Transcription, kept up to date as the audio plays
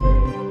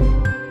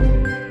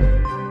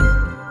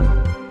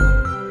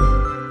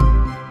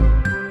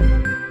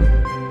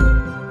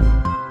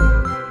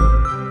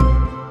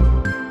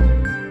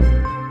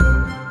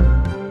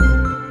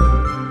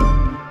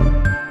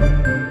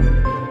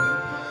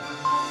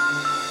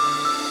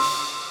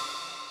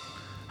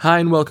Hi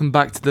and welcome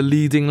back to the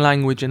Leading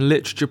Language and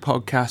Literature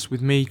podcast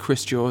with me,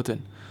 Chris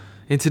Jordan.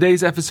 In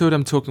today's episode,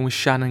 I'm talking with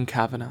Shannon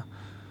Kavanagh.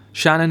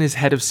 Shannon is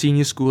head of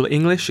senior school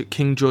English at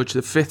King George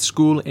V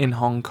School in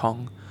Hong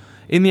Kong.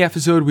 In the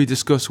episode, we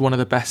discuss one of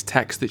the best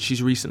texts that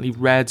she's recently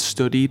read,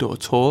 studied or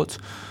taught,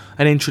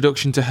 an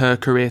introduction to her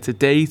career to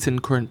date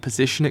and current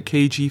position at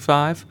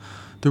KG5,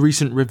 the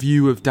recent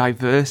review of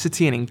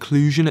diversity and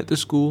inclusion at the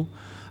school,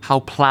 how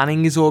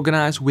planning is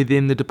organised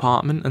within the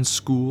department and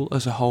school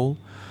as a whole,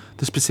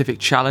 the specific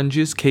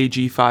challenges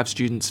KG5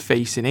 students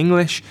face in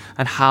English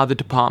and how the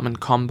department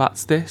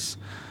combats this,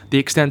 the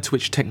extent to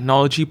which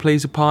technology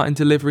plays a part in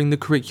delivering the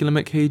curriculum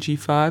at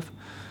KG5,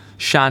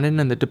 Shannon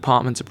and the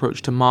department's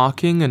approach to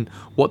marking and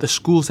what the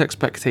school's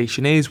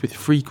expectation is with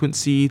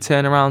frequency,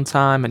 turnaround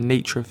time and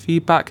nature of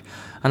feedback,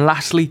 and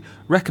lastly,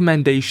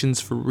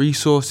 recommendations for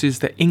resources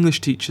that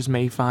English teachers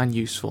may find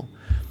useful.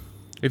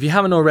 If you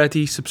haven't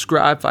already,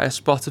 subscribe via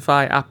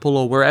Spotify, Apple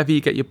or wherever you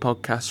get your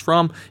podcasts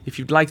from if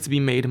you'd like to be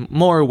made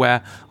more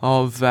aware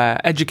of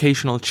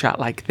educational chat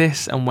like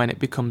this and when it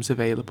becomes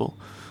available.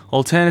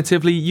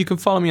 Alternatively, you can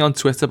follow me on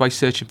Twitter by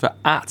searching for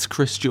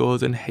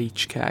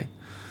 @ChrisJordanHK.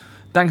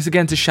 Thanks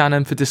again to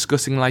Shannon for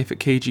discussing life at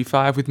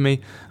KG5 with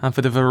me and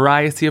for the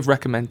variety of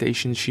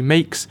recommendations she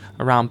makes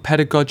around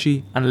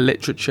pedagogy and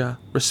literature,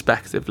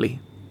 respectively.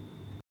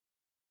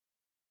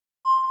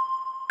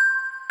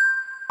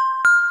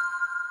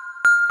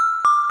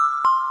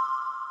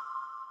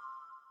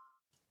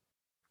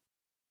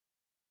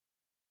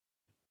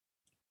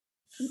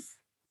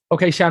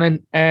 Okay,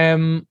 Shannon,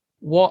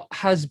 what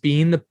has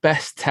been the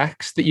best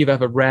text that you've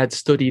ever read,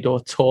 studied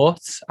or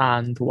taught,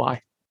 and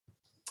why?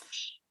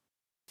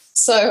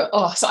 So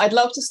I'd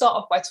love to start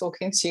off by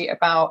talking to you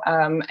about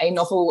a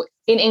novel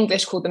in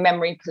English called The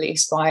Memory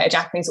Police by a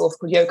Japanese author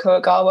called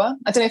Yoko Ogawa.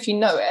 I don't know if you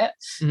know it.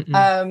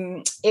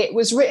 It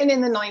was written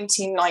in the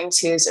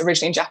 1990s,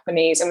 originally in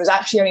Japanese, and was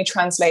actually only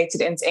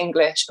translated into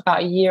English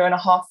about a year and a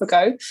half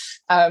ago.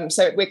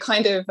 So we're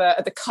kind of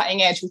at the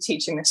cutting edge of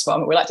teaching this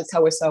one. We like to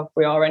tell ourselves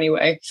we are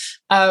anyway.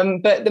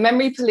 But The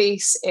Memory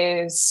Police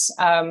is,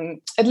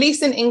 at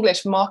least in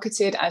English,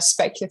 marketed as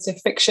speculative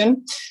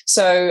fiction.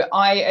 So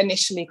I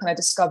initially kind of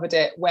discovered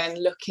it when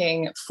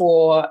looking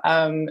for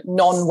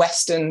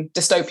non-Western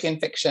dystopian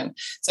fiction,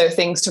 so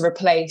things to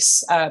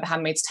replace The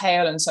Handmaid's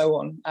Tale and so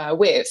on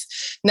with.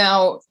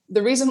 Now,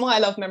 the reason why I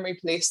love Memory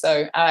Police,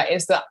 though,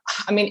 is that,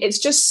 I mean, it's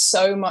just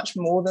so much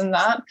more than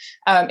that.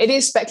 It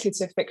is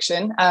speculative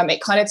fiction.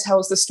 It kind of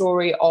tells the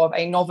story of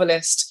a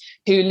novelist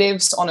who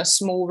lives on a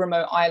small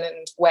remote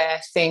island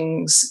where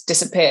things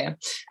disappear.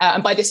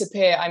 And by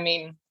disappear, I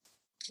mean,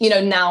 you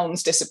know,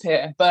 nouns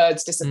disappear,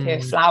 birds disappear,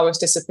 flowers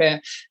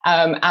disappear,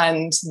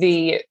 and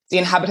the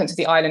inhabitants of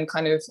the island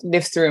kind of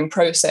live through and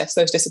process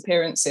those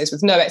disappearances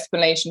with no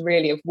explanation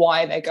really of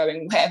why they're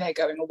going, where they're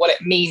going, or what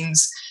it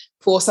means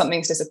for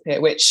something to disappear,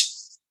 which,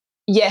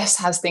 yes,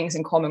 has things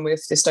in common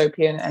with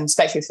dystopian and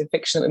speculative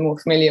fiction that we're more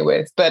familiar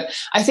with. But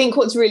I think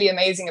what's really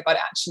amazing about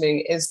it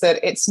actually is that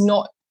it's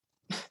not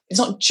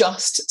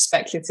just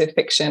speculative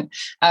fiction.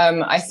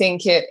 I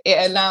think it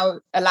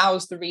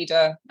allows the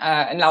reader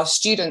and allows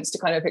students to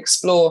kind of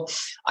explore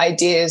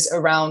ideas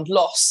around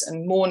loss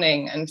and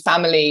mourning and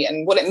family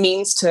and what it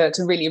means to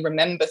really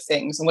remember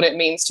things and what it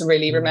means to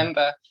really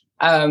remember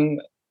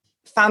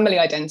family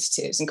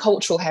identities and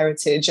cultural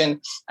heritage and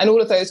all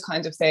of those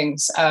kinds of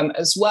things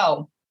as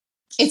well.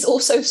 It's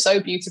also so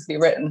beautifully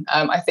written.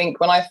 I think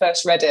when I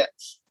first read it,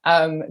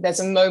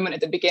 there's a moment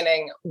at the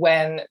beginning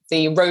when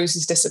the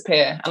roses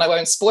disappear, and I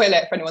won't spoil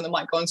it for anyone that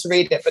might go on to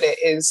read it, but it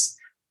is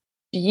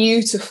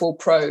beautiful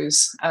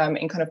prose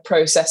in kind of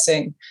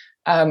processing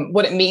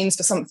what it means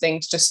for something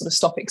to just sort of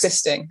stop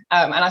existing.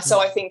 So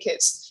I think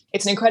it's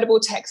an incredible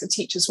text to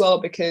teach as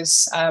well,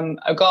 because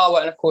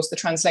Ogawa, and of course the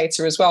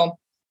translator as well,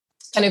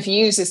 kind of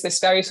uses this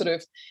very sort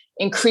of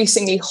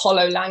increasingly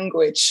hollow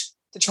language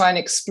to try and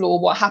explore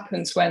what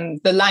happens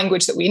when the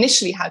language that we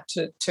initially had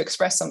to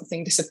express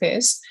something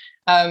disappears.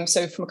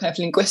 So from a kind of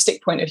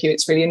linguistic point of view,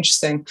 it's really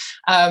interesting.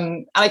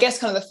 And I guess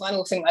kind of the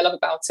final thing I love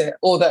about it,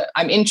 or that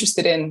I'm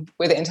interested in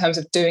with it in terms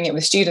of doing it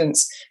with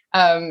students,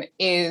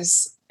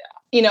 is,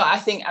 you know, I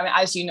think, I mean,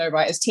 as you know,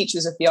 right, as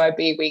teachers of the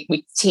IB,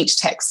 we teach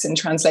texts in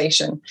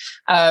translation.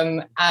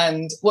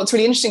 And what's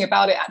really interesting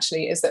about it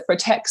actually is that for a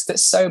text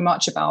that's so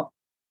much about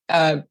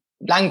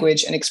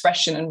language and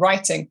expression and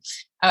writing,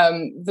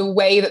 the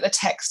way that the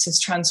text is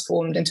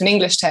transformed into an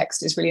English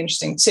text is really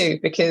interesting too,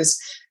 because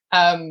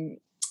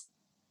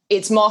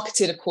it's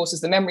marketed, of course,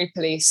 as The Memory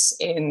Police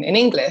in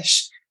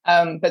English,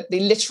 but the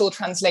literal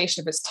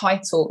translation of its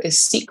title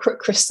is Secret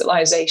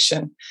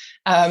Crystallization,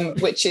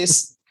 which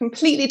is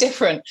completely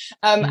different.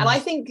 And I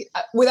think,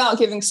 without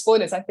giving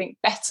spoilers, I think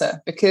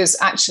better, because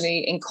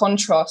actually, in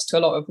contrast to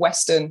a lot of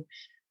Western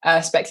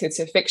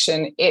speculative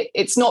fiction,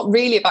 it's not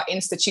really about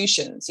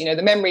institutions. You know,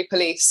 the Memory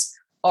Police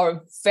are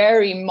a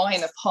very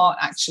minor part,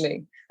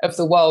 actually, of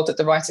the world that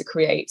the writer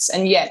creates,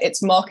 and yet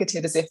it's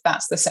marketed as if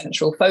that's the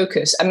central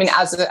focus. I mean,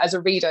 as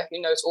a reader who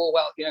knows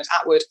Orwell, who knows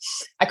Atwood,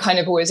 I kind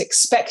of always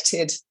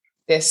expected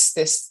this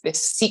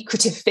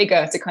secretive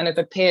figure to kind of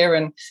appear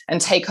and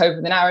take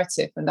over the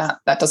narrative, and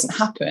that doesn't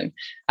happen.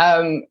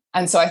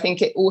 And so I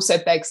think it also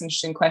begs an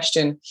interesting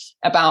question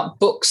about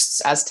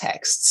books as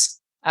texts,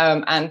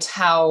 and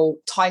how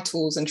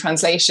titles and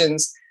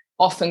translations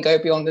often go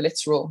beyond the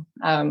literal,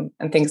 and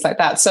things like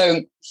that.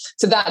 So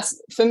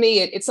that's, for me,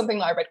 it's something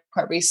that I read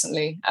quite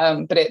recently,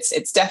 but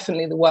it's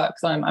definitely the work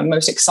that I'm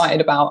most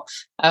excited about,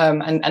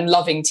 and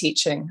loving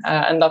teaching,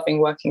 and loving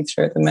working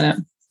through at the minute.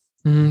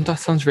 That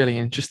sounds really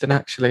interesting,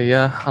 actually.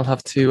 Yeah, I'll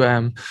have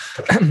to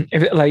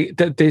if it, like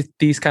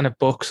these kind of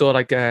books, or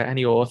like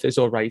any authors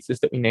or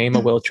writers that we name, I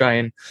will try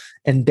and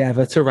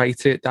endeavor to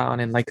write it down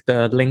in like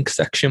the link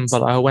section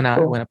below when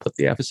I put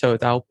the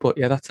episode out. But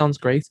yeah, that sounds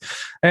great.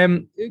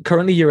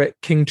 Currently you're at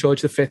King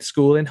George V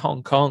School in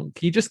Hong Kong.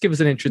 Can you just give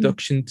us an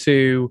introduction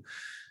to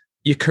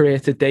your career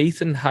to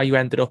date and how you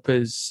ended up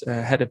as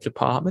head of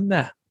department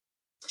there?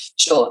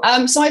 Sure.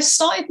 So I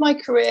started my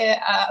career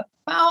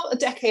about a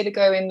decade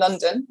ago in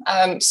London,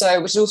 which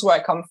is also where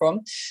I come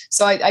from.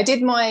 So I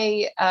did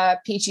my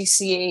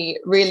PGCE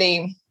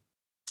really,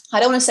 I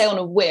don't want to say on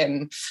a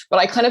whim, but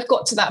I kind of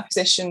got to that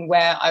position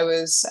where I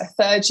was a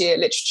third year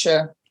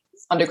literature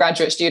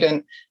undergraduate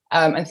student,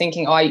 and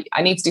thinking, I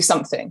need to do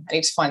something. I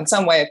need to find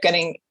some way of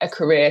getting a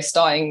career,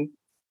 starting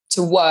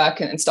to work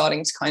and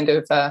starting to kind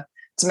of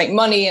to make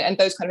money and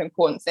those kind of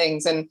important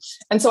things. And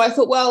so I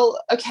thought, well,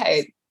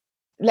 okay,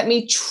 let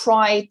me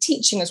try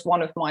teaching as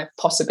one of my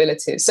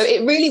possibilities. So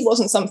it really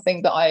wasn't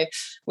something that I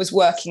was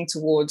working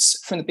towards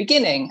from the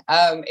beginning.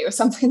 It was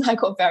something that I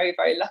got very,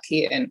 very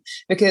lucky in,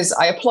 because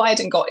I applied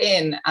and got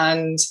in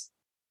and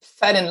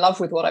fell in love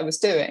with what I was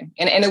doing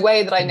in a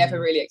way that I never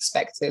really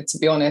expected, to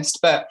be honest.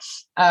 But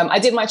I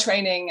did my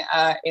training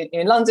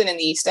in London, in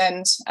the East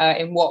End,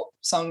 in what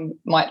some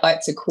might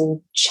like to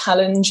call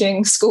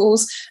challenging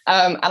schools.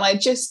 And I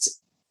just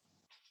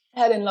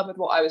fell in love with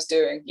what I was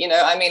doing.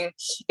 I mean,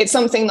 it's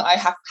something that I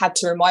have had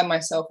to remind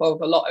myself of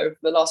a lot over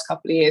the last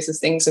couple of years, as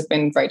things have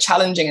been very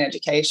challenging in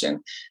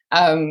education.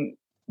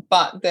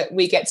 But that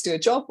we get to do a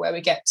job where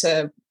we get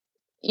to,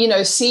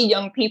 see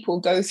young people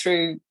go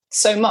through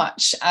so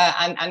much,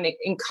 and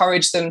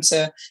encourage them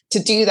to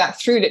do that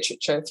through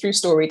literature, through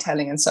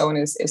storytelling and so on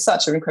is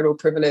such an incredible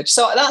privilege.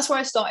 So that's where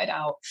I started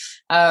out.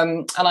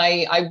 And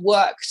I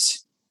worked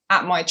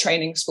at my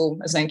training school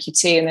as an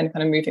NQT, and then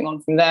kind of moving on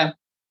from there.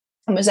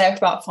 I was there for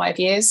about 5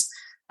 years.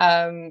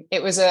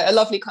 It was a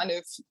lovely kind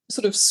of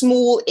sort of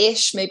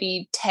small-ish,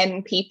 maybe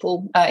 10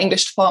 people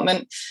English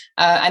department.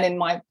 And in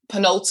my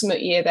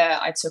penultimate year there,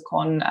 I took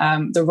on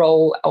the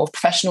role of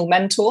professional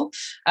mentor,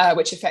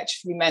 which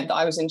effectively meant that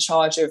I was in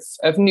charge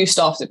of new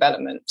staff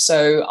development.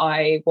 So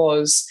I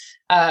was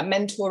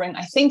mentoring,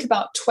 I think,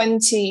 about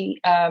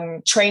 20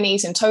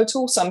 trainees in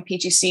total, some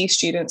PGC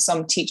students,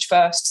 some Teach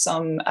First,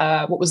 some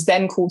what was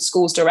then called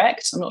Schools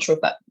Direct. I'm not sure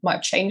if that might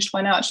have changed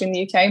by now, actually, in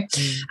the UK.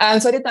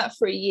 And so I did that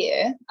for a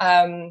year.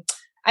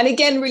 And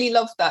again, really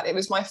loved that. It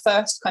was my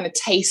first kind of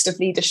taste of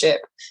leadership.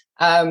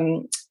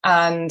 And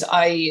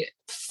I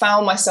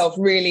found myself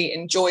really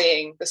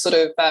enjoying the sort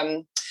of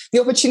the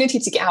opportunity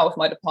to get out of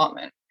my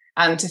department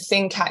and to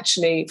think,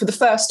 actually, for the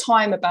first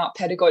time, about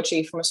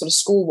pedagogy from a sort of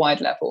school-wide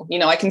level.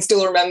 I can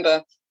still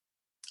remember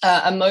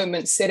a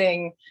moment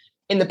sitting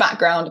in the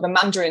background of a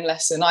Mandarin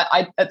lesson.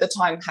 I at the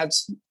time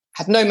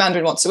had no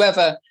Mandarin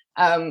whatsoever,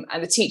 and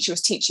the teacher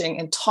was teaching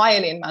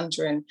entirely in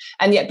Mandarin,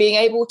 and yet being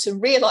able to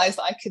realize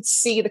that I could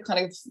see the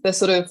kind of the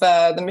sort of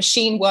the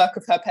machine work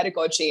of her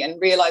pedagogy,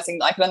 and realizing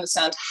that I could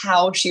understand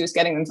how she was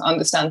getting them to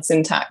understand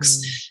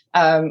syntax,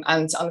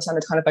 and to understand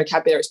the kind of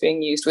vocabulary that's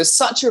being used, was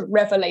such a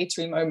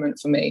revelatory moment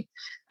for me,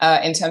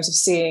 in terms of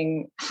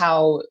seeing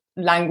how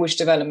language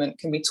development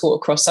can be taught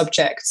across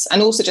subjects,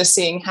 and also just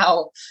seeing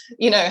how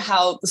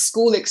the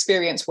school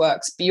experience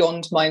works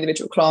beyond my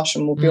individual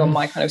classroom or beyond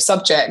my kind of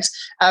subject.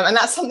 And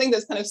that's something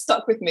that's kind of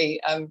stuck with me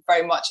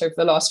very much over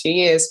the last few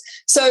years.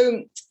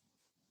 So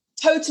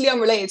totally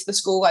unrelated to the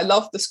school. I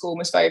loved the school and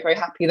was very, very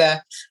happy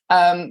there.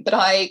 But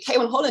I came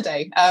on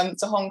holiday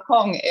to Hong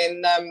Kong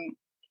in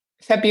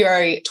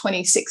February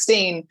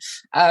 2016,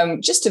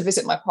 just to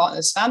visit my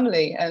partner's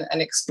family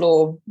and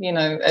explore,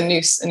 a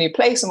new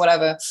place and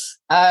whatever.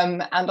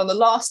 And on the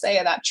last day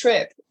of that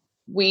trip,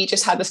 we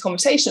just had this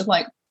conversation of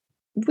like,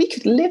 we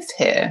could live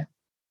here.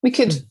 We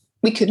could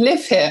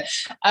live here.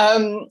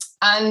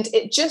 And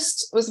it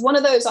just was one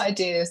of those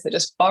ideas that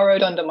just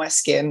burrowed under my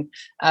skin.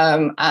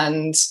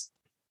 And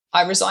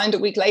I resigned a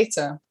week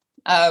later.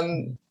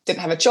 Didn't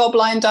have a job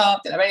lined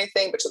up, didn't have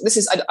anything, but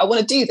I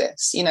want to do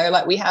this.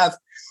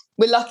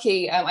 We're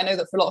lucky. I know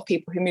that for a lot of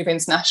people who move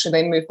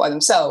internationally, they move by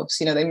themselves.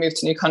 They move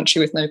to a new country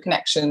with no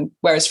connection.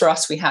 Whereas for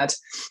us, we had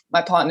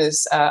my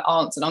partner's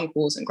aunts and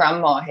uncles and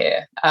grandma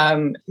here,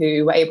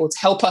 who were able to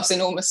help us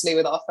enormously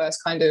with our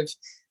first kind of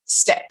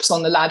steps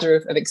on the ladder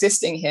of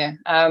existing here.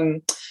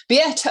 But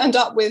yeah, turned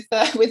up with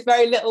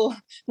very little,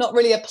 not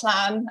really a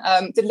plan.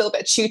 Did a little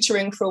bit of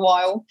tutoring for a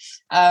while,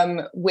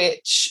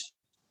 which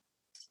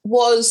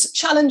was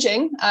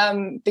challenging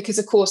because,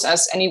 of course,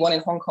 as anyone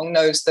in Hong Kong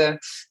knows, the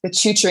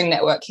tutoring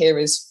network here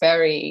is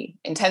very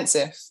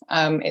intensive.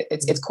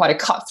 It's quite a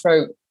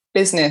cutthroat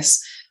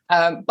business.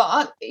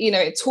 But,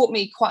 it taught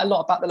me quite a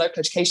lot about the local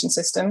education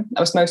system. I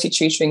was mostly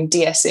tutoring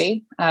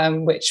DSE,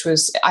 which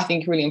was, I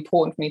think, really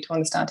important for me to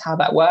understand how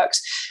that worked.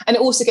 And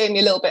it also gave me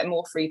a little bit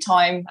more free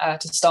time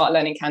to start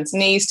learning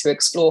Cantonese, to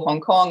explore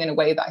Hong Kong in a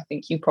way that I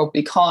think you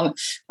probably can't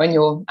when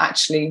you're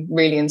actually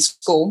really in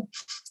school.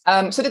 So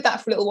I did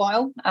that for a little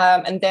while,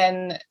 and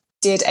then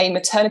did a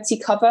maternity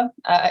cover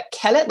at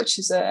Kellett, which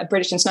is a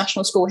British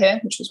international school here,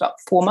 which was about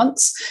 4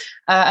 months.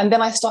 And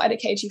then I started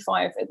at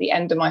KG5 at the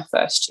end of my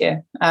first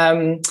year.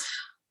 At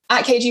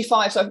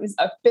KG5, so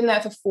I've been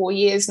there for 4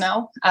 years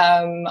now.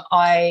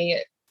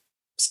 I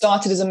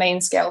started as a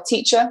main scale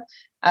teacher,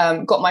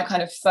 got my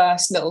kind of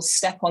first little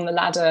step on the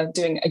ladder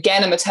doing,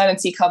 again, a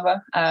maternity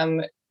cover,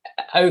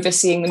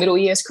 overseeing the middle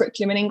years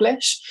curriculum in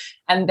English.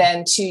 And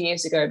then 2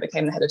 years ago,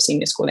 became the head of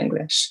senior school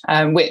English,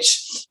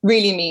 which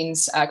really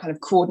means kind of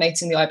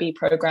coordinating the IB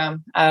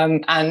program.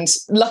 And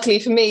luckily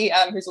for me,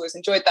 who's always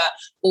enjoyed that,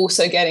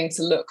 also getting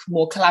to look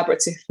more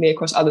collaboratively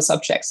across other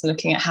subjects and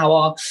looking at how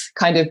our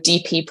kind of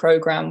DP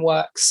program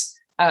works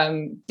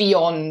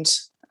beyond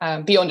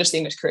just the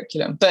English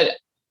curriculum. But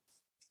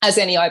as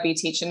any IB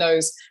teacher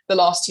knows, the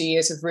last 2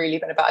 years have really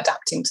been about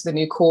adapting to the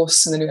new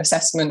course and the new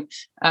assessment.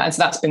 And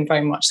so that's been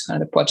very much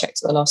kind of the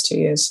project of the last 2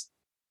 years.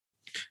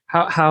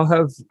 How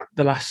have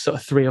the last sort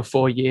of 3 or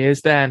 4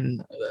 years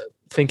then,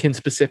 thinking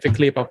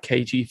specifically about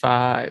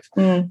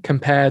KG5,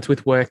 compared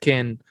with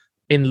working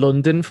in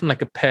London from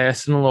like a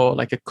personal or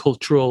like a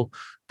cultural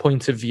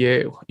point of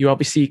view? You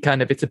obviously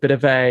it's a bit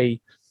of a,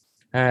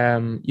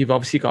 you've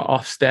obviously got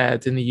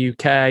Ofsted in the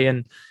UK,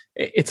 and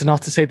it's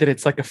not to say that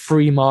it's like a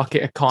free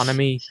market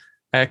economy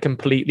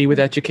completely with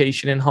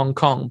education in Hong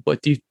Kong,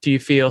 but do you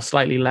feel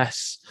slightly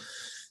less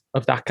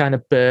of that kind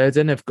of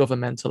burden of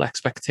governmental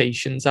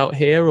expectations out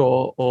here,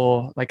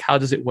 or like how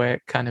does it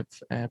work kind of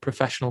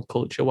professional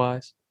culture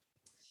wise?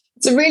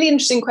 It's a really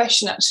interesting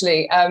question,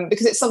 actually,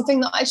 because it's something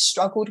that I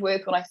struggled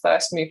with when I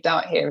first moved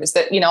out here. Is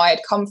that, I had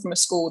come from a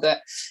school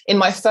that in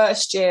my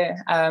first year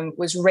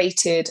was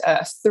rated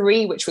a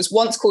 3, which was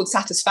once called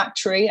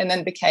satisfactory and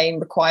then became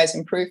requires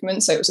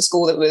improvement. So it was a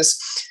school that was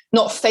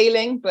not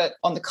failing, but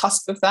on the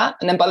cusp of that.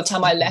 And then by the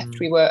time I left,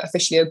 we were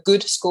officially a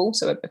good school,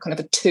 so a kind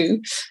of a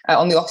 2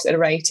 on the Ofsted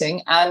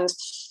rating. And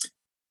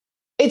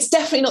it's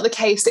definitely not the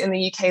case that in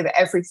the UK that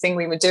everything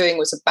we were doing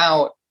was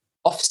about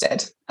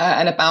Ofsted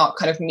and about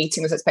kind of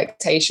meeting those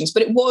expectations,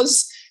 but it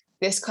was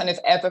this kind of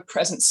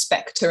ever-present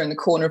spectre in the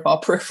corner of our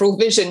peripheral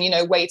vision,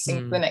 waiting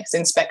for the next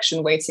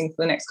inspection, waiting for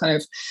the next kind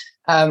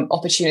of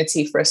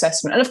opportunity for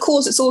assessment. And of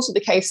course, it's also the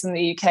case in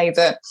the UK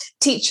that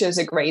teachers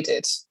are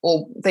graded,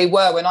 or they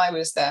were when I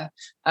was there,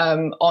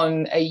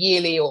 on a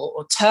yearly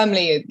or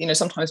termly,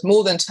 sometimes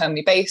more than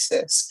termly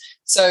basis.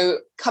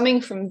 So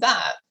coming from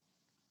that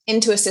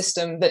into a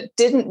system that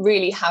didn't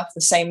really have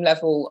the same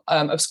level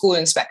of school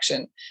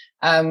inspection,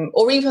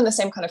 or even the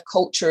same kind of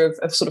culture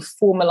of sort of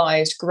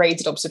formalized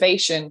graded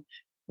observation,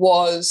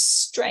 was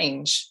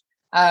strange.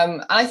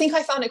 And I think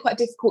I found it quite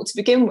difficult to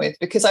begin with,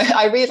 because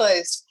I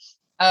realized,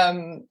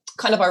 kind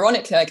of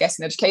ironically, I guess,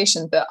 in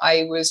education, that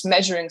I was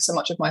measuring so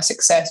much of my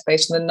success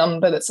based on the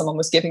number that someone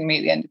was giving me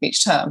at the end of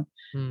each term.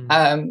 So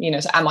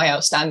am I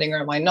outstanding or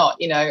am I not?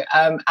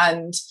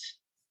 And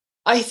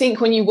I think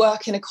when you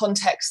work in a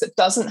context that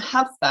doesn't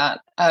have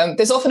that,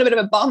 there's often a bit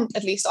of a bump,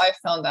 at least I've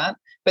found that.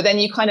 But then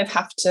you kind of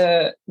have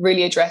to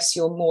really address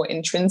your more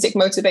intrinsic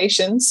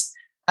motivations.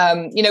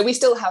 We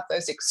still have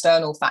those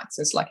external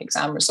factors like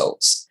exam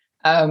results.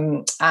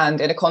 And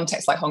in a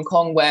context like Hong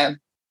Kong, where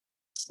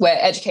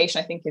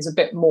education, I think, is a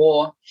bit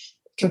more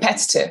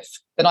competitive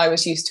than I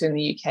was used to in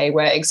the UK,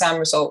 where exam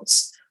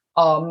results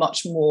are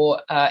much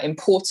more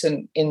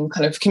important in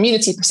kind of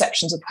community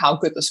perceptions of how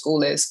good the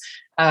school is,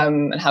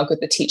 and how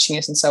good the teaching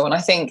is and so on. I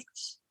think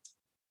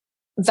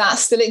that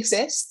still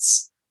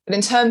exists. But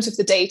in terms of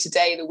the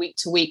day-to-day, the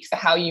week-to-week, for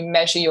how you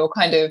measure your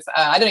kind of,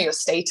 your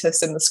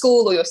status in the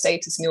school or your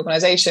status in the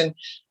organisation,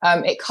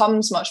 it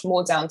comes much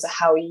more down to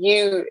how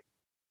you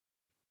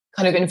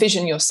kind of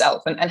envision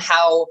yourself and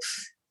how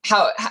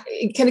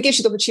it kind of gives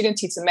you the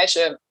opportunity to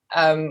measure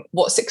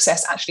what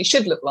success actually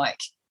should look like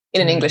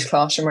in an English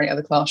classroom or any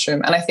other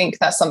classroom. And I think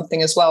that's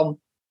something as well,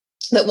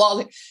 that while,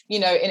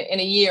 in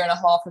a year and a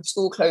half of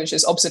school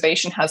closures,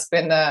 observation has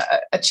been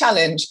a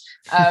challenge,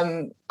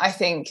 I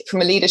think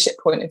from a leadership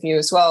point of view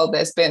as well,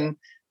 there's been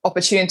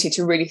opportunity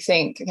to really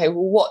think, okay,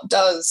 well, what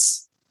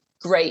does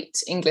great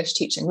English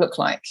teaching look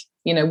like?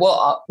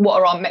 What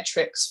are our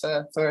metrics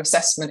for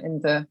assessment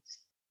in the,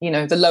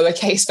 the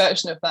lowercase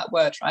version of that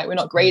word, right? We're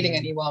not grading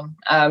anyone,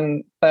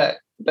 but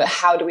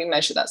how do we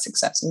measure that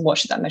success, and what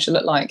should that measure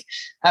look like?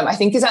 I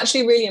think is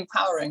actually really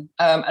empowering.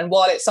 And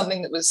while it's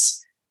something that was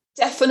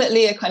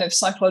definitely a kind of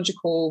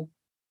psychological,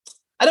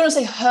 I don't want to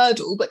say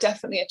hurdle, but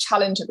definitely a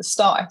challenge at the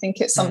start, I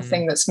think it's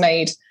something that's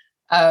made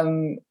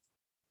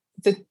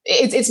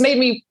it's made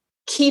me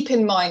keep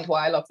in mind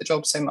why I love the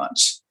job so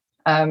much.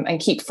 and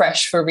keep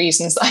fresh for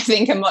reasons that I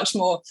think are much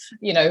more,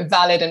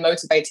 valid and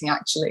motivating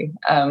actually,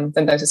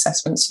 than those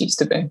assessments used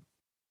to be.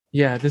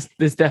 Yeah,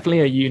 there's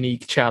definitely a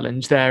unique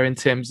challenge there in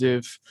terms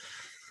of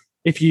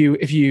if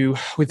you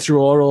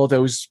withdraw all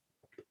those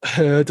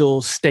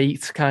hurdles,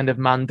 state kind of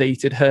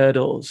mandated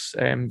hurdles,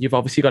 you've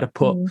obviously got to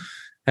put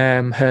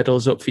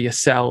hurdles up for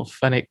yourself,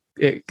 and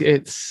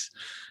it's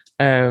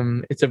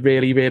a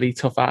really, really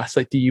tough ask.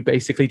 Like, do you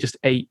basically just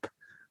ape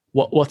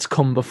what's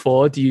come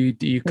before? Do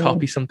you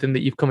copy something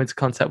that you've come into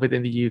contact with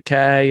in the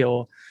UK,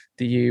 or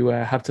do you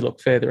have to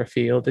look further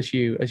afield, as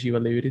you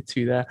alluded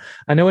to there?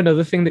 I know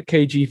another thing that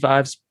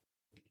KG5's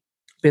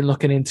been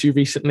looking into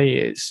recently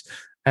is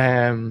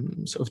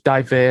sort of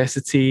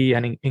diversity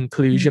and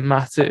inclusion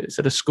matters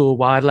at a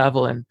school-wide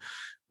level and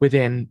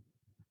within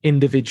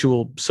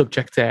individual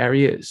subject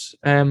areas.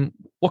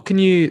 What can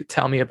you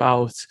tell me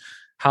about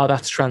how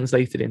that's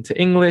translated into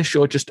English,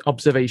 or just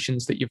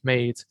observations that you've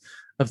made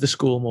of the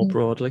school more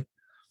broadly?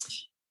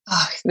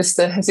 Oh, this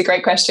is a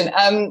great question.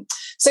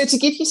 So to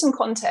give you some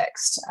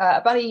context,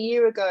 about a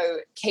year ago,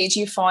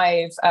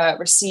 KG5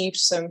 received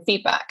some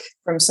feedback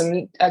from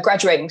some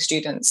graduating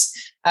students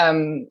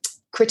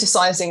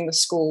criticising the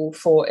school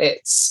for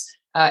its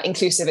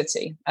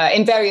inclusivity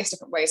in various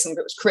different ways. Some of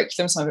it was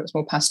curriculum, some of it was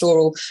more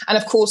pastoral, and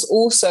of course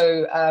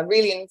also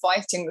really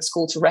inviting the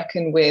school to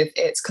reckon with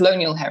its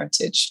colonial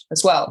heritage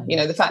as well.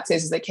 The fact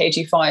is that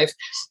KG5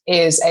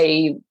 is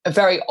a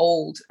very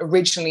old,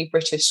 originally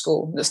British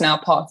school that's now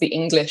part of the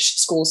English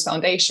Schools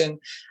Foundation,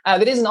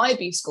 that is an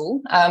IB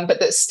school,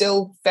 but that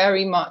still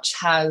very much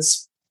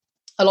has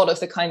a lot of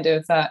the kind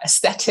of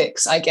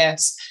aesthetics, I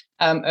guess,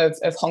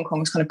 of Hong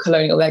Kong's kind of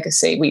colonial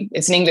legacy.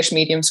 It's an English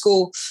medium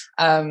school,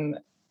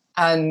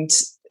 and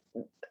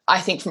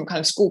I think from kind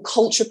of school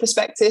culture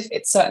perspective,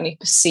 it's certainly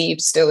perceived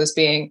still as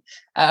being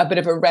a bit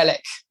of a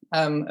relic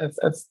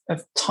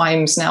of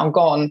times now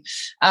gone.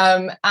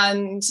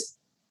 And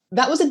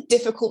that was a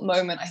difficult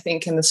moment, I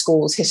think, in the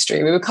school's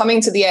history. We were coming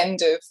to the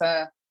end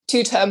of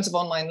 2 terms of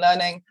online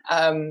learning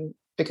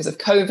because of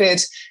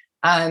COVID.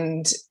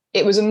 And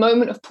it was a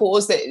moment of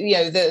pause that,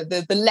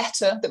 the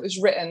letter that was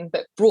written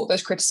that brought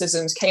those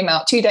criticisms came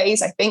out 2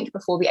 days, I think,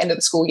 before the end of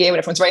the school year, when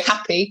everyone's very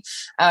happy.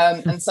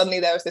 And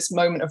suddenly there was this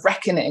moment of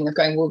reckoning, of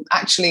going, well,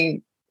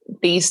 actually,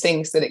 these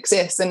things that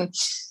exist. And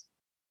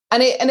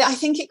I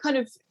think it kind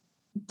of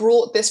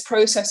brought this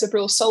process of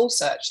real soul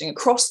searching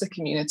across the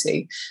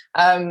community,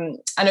 and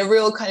a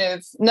real kind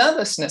of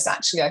nervousness,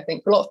 actually, I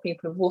think, for a lot of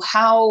people of, well,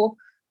 how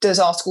does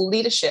our school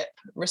leadership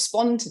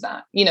respond to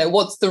that?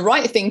 What's the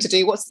right thing to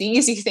do? What's the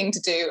easy thing to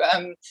do?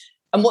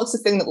 And what's the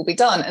thing that will be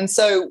done? And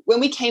so when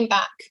we came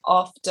back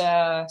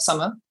after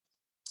summer,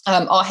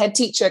 our head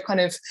teacher kind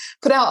of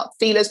put out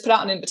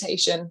an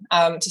invitation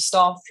to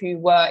staff who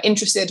were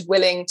interested,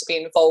 willing to be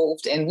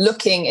involved in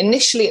looking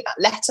initially at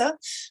that letter,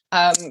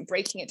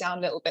 breaking it down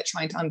a little bit,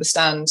 trying to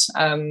understand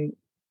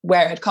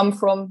where it had come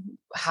from,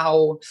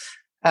 how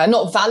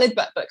not valid,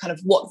 but kind of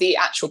what the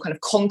actual kind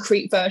of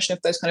concrete version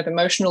of those kind of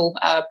emotional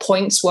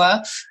points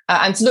were,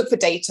 and to look for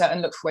data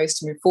and look for ways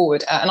to move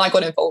forward. And I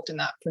got involved in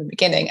that from the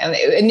beginning. And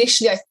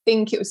initially, I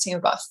think it was a team of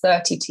about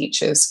 30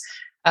 teachers.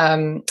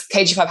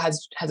 KG5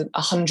 has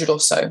 100 or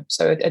so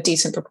a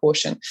decent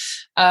proportion.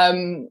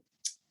 And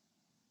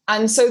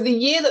so the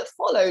year that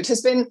followed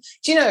has been,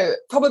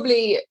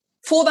 probably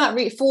for that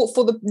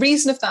for the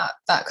reason of that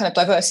kind of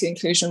diversity and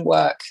inclusion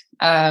work,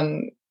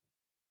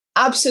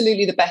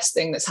 absolutely the best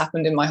thing that's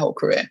happened in my whole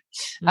career.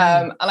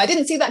 And I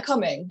didn't see that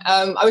coming.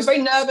 I was very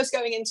nervous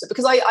going into it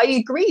because I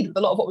agreed with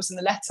a lot of what was in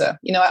the letter.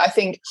 I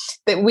think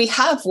that we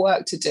have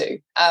work to do,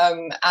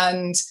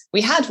 and we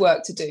had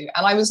work to do.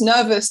 And I was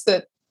nervous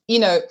that,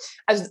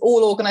 as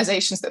all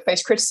organizations that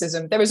face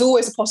criticism, there is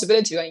always a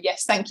possibility of going,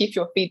 yes, thank you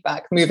for your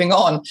feedback, moving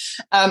on.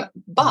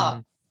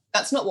 But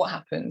that's not what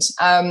happened.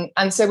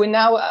 And so we're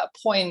now at a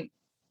point,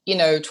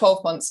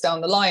 12 months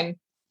down the line,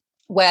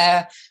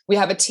 where we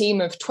have a team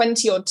of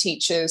 20 odd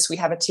teachers, we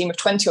have a team of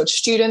 20 odd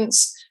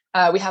students,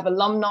 we have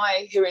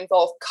alumni who are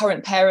involved,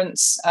 current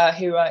parents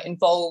who are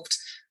involved,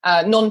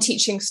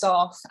 non-teaching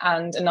staff,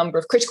 and a number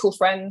of critical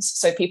friends,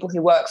 so people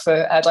who work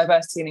for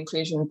diversity and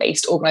inclusion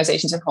based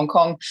organizations in Hong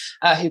Kong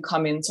who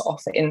come in to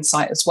offer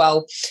insight as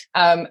well.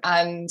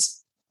 And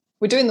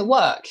we're doing the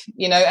work,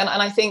 and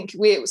I think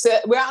we're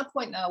at a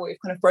point now where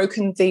we've kind of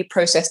broken the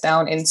process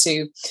down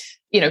into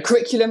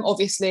curriculum,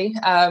 obviously,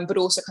 but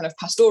also kind of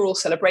pastoral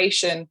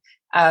celebration,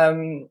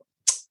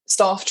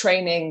 staff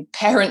training,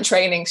 parent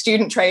training,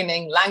 student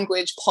training,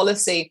 language,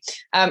 policy,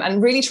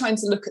 and really trying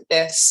to look at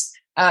this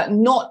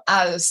not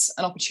as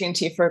an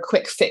opportunity for a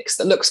quick fix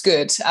that looks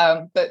good,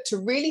 but to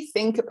really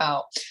think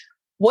about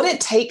what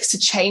it takes to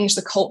change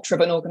the culture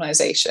of an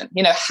organization.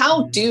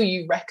 How do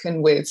you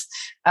reckon with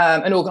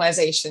an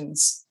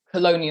organization's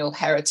colonial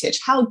heritage?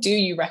 How do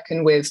you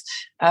reckon with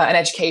an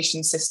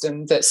education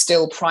system that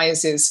still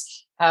prizes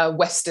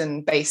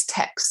Western-based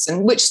texts,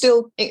 and which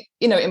still,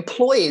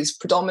 employs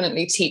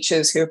predominantly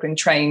teachers who have been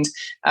trained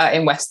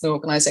in Western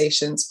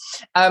organizations?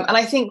 And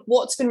I think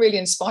what's been really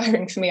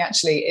inspiring for me,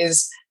 actually,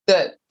 is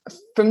that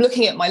from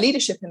looking at my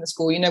leadership in the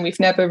school, we've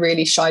never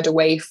really shied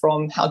away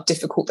from how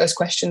difficult those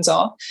questions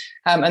are,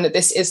 and that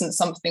this isn't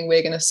something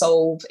we're going to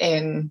solve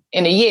in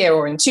a year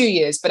or in 2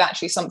 years, but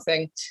actually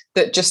something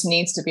that just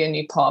needs to be a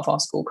new part of our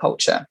school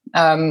culture.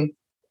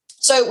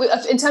 So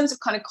in terms of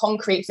kind of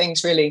concrete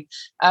things, really,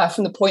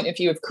 from the point of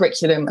view of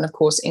curriculum and, of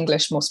course,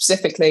 English more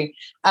specifically,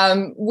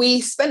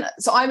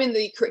 so I'm in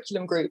the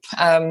curriculum group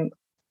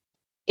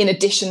in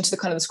addition to the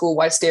kind of the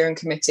school-wide steering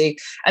committee.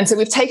 And so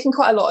we've taken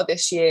quite a lot of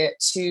this year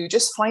to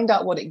just find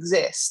out what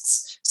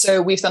exists.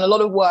 So we've done a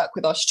lot of work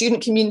with our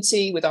student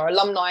community, with our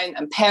alumni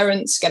and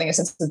parents, getting a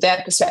sense of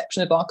their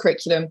perception of our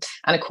curriculum,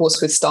 and of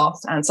course with staff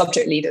and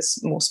subject leaders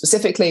more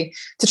specifically,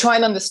 to try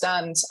and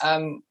understand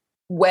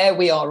where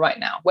we are right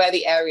now, where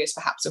the areas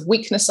perhaps of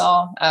weakness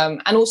are,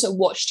 and also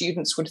what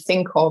students would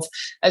think of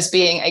as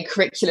being a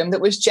curriculum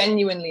that was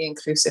genuinely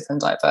inclusive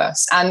and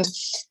diverse. And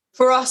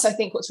for us, I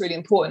think what's really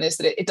important is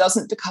that it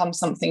doesn't become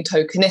something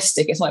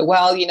tokenistic. It's like,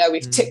 well,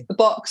 we've ticked the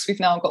box. We've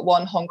now got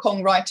one Hong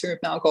Kong writer. We've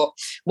now got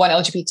one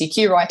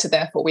LGBTQ writer.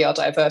 Therefore, we are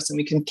diverse and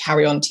we can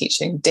carry on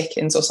teaching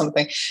Dickens or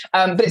something.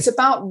 But it's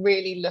about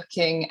really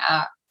looking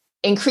at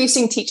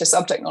increasing teacher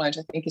subject knowledge.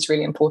 I think is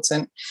really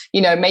important,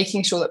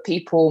 making sure that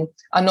people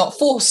are not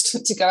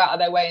forced to go out of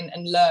their way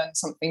and learn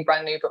something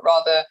brand new, but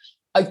rather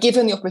are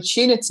given the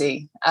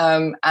opportunity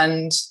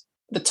and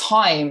the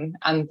time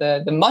and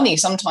the money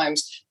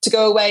sometimes to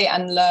go away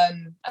and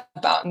learn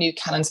about new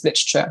canons of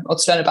literature, or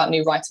to learn about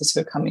new writers who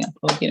are coming up,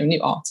 or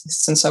new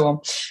artists and so on.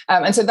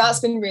 And so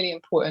that's been really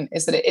important,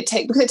 is that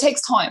because it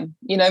takes time.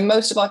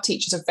 Most of our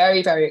teachers are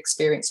very, very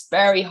experienced,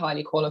 very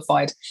highly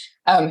qualified,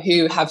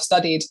 who have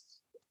studied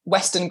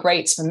Western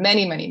greats for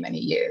many, many, many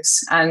years.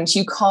 And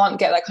you can't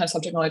get that kind of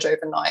subject knowledge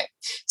overnight.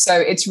 So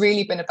it's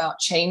really been about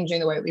changing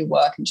the way that we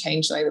work and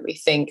changing the way that we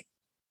think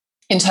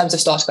in terms of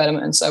staff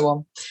development and so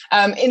on.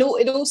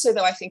 It also,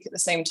 though, I think at the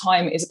same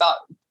time is about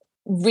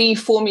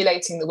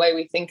reformulating the way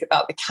we think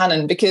about the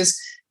canon, because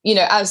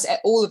as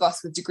all of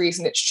us with degrees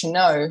in literature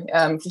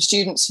know, for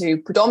students who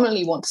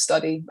predominantly want to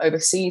study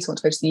overseas, want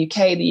to go to the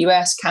UK, the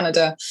US,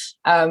 Canada,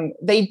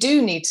 they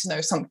do need to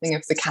know something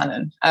of the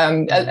canon.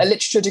 A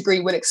literature degree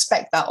would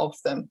expect that of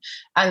them.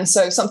 And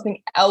so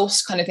something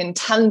else kind of in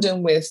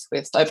tandem with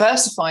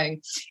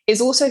diversifying is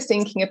also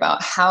thinking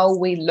about how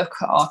we look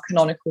at our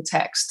canonical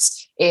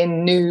texts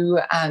in new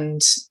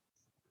and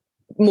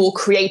more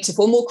creative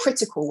or more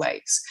critical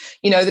ways.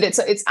 That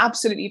it's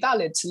absolutely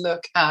valid to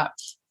look at,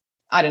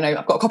 I don't know,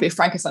 I've got a copy of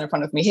Frankenstein in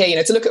front of me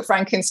here, to look at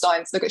Frankenstein,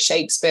 to look at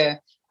Shakespeare,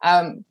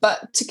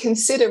 but to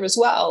consider as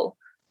well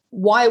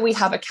why we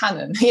have a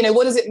canon.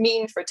 What does it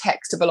mean for a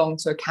text to belong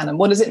to a canon?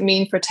 What does it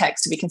mean for a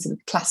text to be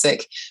considered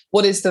classic?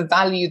 What is the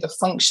value, the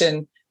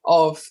function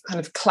of kind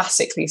of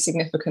classically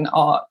significant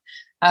art?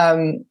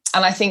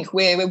 And I think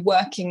we're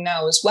working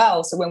now as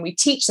well. So when we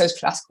teach those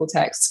classical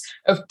texts,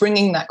 of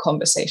bringing that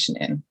conversation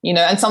in,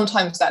 and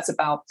sometimes that's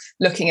about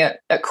looking at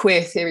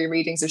queer theory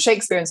readings of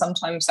Shakespeare, and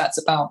sometimes that's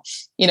about,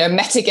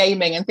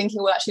 metagaming and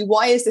thinking, well, actually,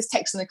 why is this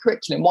text in the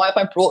curriculum? Why have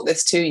I brought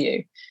this to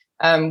you?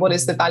 What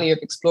is the value of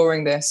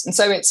exploring this? And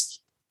so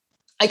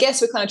I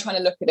guess we're kind of trying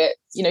to look at it,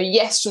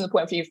 yes, from the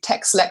point of view of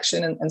text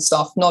selection and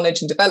staff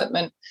knowledge and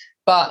development,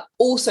 but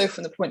also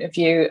from the point of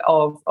view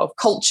of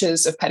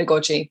cultures, of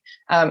pedagogy,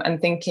 and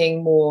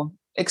thinking more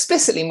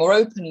explicitly, more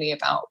openly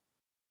about,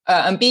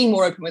 and being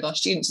more open with our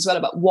students as well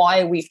about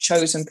why we've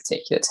chosen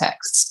particular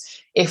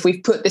texts. If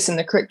we've put this in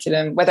the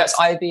curriculum, whether it's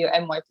IB or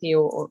NYP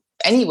or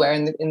anywhere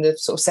in the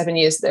sort of 7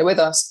 years that they're with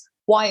us,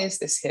 why is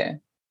this here?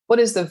 What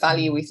is the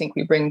value we think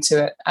we bring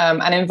to it?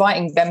 And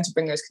inviting them to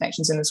bring those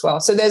connections in as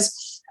well. So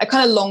there's a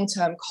kind of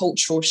long-term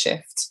cultural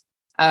shift,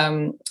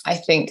 I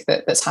think,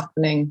 that's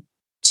happening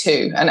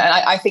too. And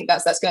I think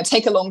that's going to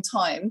take a long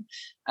time.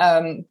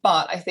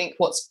 But I think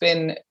what's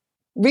been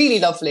really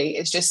lovely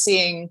is just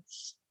seeing,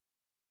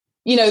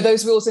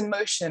 those rules in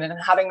motion and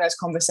having those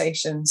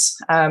conversations.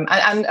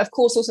 And of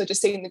course, also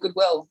just seeing the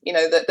goodwill,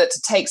 that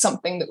to take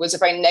something that was a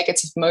very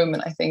negative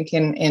moment, I think,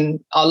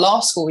 in our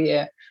last school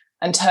year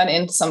and turn it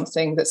into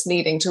something that's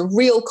leading to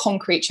real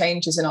concrete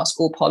changes in our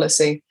school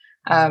policy.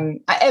 At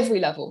every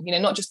level,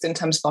 not just in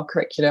terms of our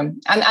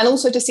curriculum, and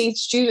also to see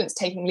students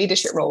taking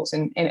leadership roles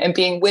and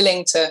being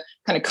willing to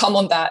kind of come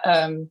on that,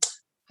 I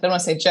don't want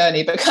to say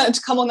journey, but kind of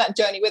to come on that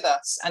journey with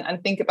us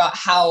and think about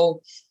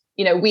how,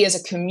 we as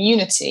a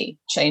community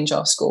change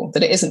our school,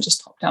 that it isn't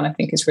just top down, I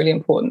think is really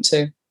important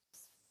too.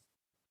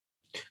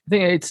 I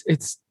think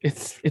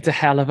it's a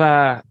hell of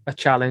a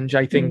challenge,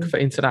 I think, for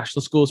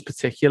international schools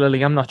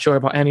particularly. I'm not sure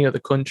about any other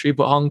country,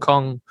 but Hong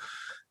Kong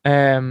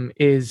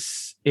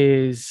is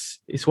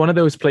one of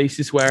those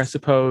places where I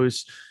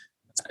suppose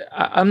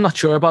I'm not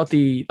sure about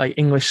the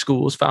English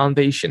Schools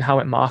Foundation, how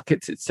it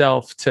markets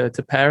itself to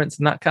parents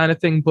and that kind of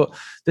thing, but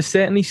there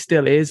certainly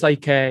still is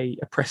a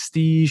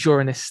prestige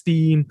or an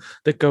esteem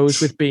that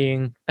goes with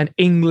being an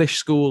English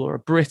school or a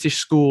British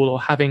school or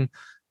having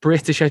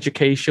British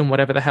education,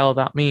 whatever the hell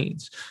that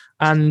means.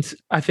 And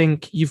I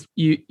think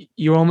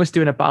you're almost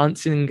doing a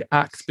balancing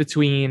act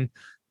between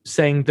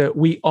saying that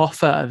we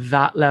offer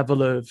that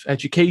level of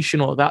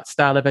education or that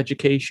style of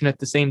education at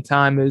the same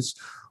time as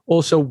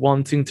also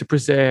wanting to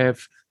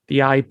preserve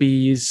the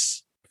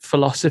IB's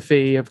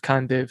philosophy of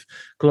kind of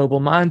global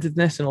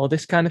mindedness and all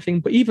this kind of thing.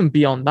 But even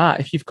beyond that,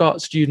 if you've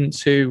got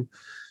students who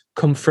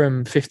come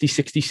from 50,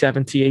 60,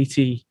 70,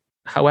 80,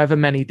 however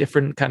many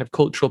different kind of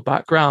cultural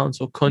backgrounds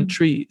or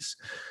countries,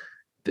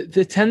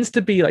 there tends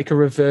to be like a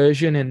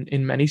reversion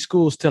in many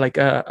schools to like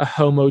a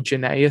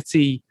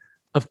homogeneity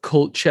of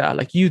culture.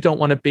 Like you don't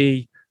want to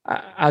be,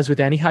 as with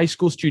any high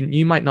school student,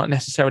 you might not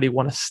necessarily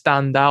want to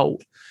stand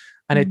out.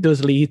 And it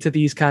does lead to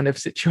these kind of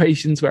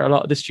situations where a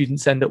lot of the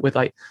students end up with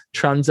like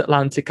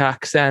transatlantic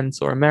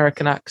accents or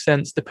American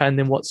accents,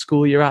 depending what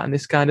school you're at and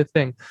this kind of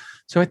thing.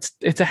 So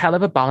it's a hell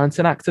of a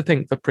balancing act, I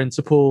think, for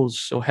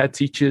principals or head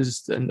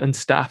teachers and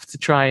staff to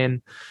try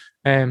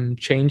and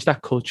change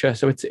that culture.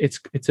 So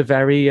it's a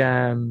very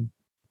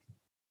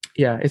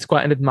it's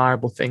quite an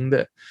admirable thing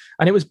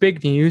and it was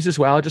big news as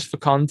well, just for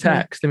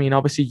context. I mean,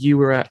 obviously you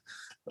were at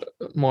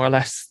more or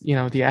less, the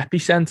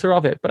epicenter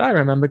of it, but I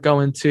remember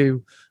going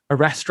to a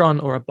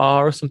restaurant or a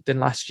bar or something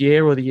last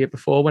year or the year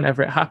before,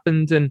 whenever it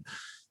happened, and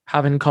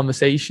having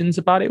conversations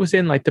about it. It was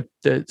in like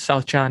the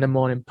South China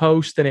Morning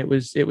Post, and it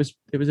was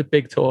a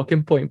big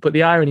talking point. But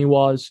the irony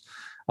was,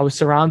 I was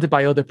surrounded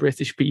by other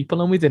British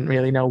people, and we didn't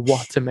really know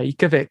what to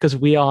make of it, because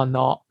we are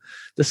not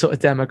the sort of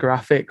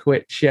demographic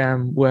which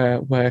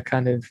were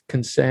kind of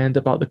concerned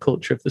about the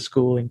culture of the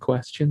school in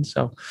question.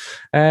 So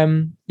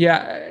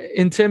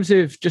in terms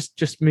of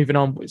just moving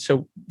on,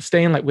 so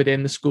staying like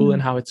within the school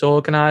and how it's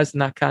organized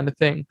and that kind of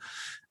thing,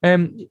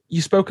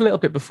 you spoke a little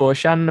bit before,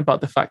 Shannon,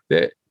 about the fact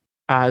that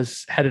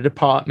as head of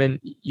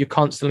department, you're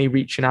constantly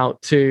reaching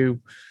out to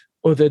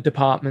other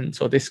departments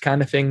or this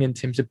kind of thing in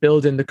terms of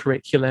building the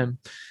curriculum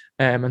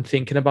and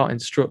thinking about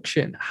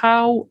instruction.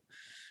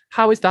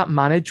 How is that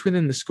managed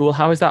within the school?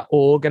 How is that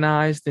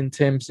organized in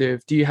terms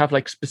of, do you have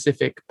like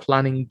specific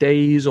planning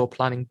days or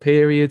planning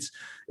periods?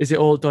 Is it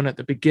all done at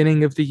the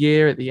beginning of the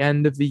year, at the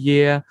end of the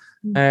year?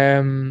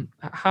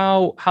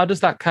 How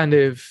does that kind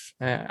of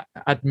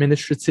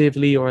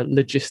administratively or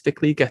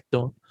logistically get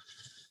done?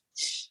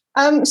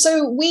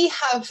 So we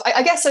have,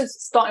 I guess,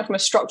 starting from a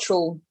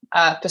structural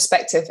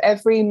perspective,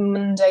 every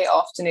Monday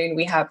afternoon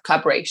we have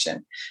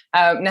collaboration.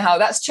 Now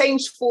that's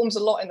changed forms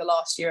a lot in the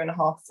last year and a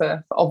half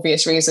for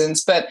obvious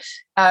reasons, but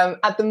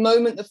at the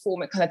moment the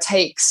form it kind of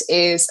takes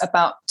is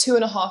about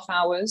 2.5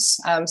 hours.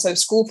 So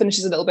school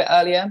finishes a little bit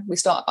earlier. We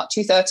start about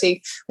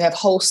 2:30. We have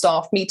whole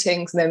staff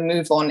meetings and then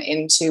move on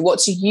into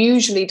what's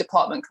usually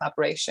department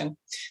collaboration.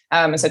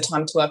 And so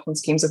time to work on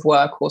schemes of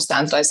work or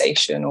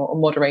standardization or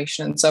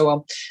moderation and so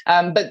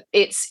on. But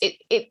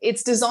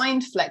it's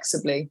designed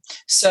flexibly.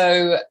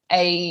 So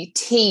a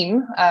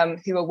team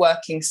who are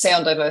working, say,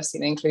 on diversity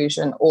and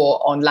inclusion or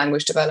on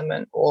language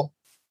development or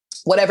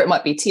whatever it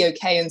might be,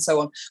 TOK and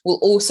so on, will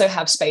also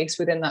have space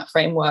within that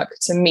framework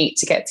to meet,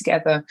 to get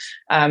together,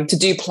 to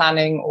do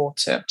planning or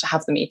to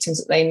have the meetings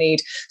that they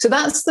need. So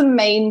that's the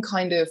main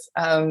kind of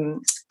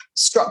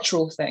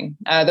structural thing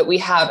that we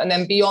have. And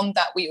then beyond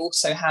that, we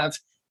also have,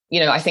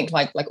 I think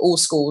like all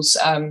schools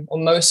or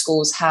most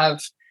schools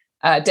have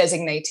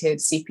designated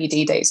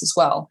CPD days as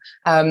well,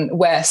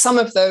 where some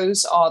of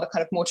those are the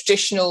kind of more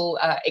traditional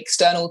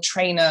external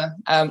trainer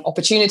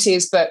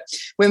opportunities, but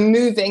we're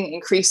moving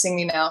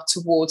increasingly now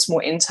towards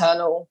more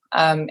internal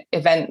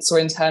events or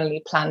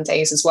internally planned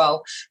days as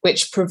well,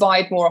 which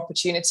provide more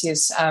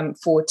opportunities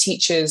for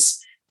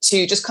teachers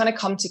to just kind of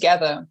come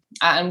together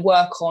and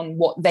work on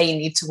what they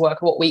need to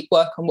work, what we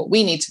work on, what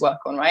we need to work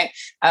on, right?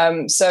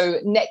 So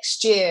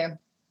next year,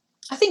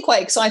 I think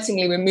quite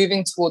excitingly, we're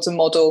moving towards a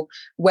model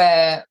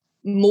where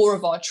more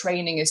of our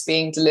training is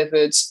being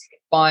delivered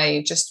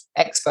by just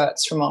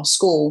experts from our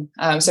school.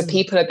 So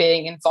people are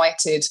being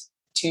invited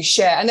to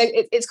share. And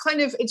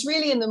it's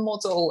really in the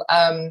model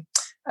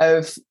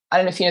of, I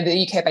don't know if you know,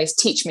 the UK-based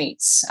Teach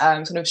Meets,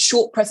 sort of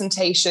short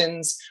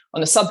presentations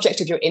on the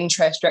subject of your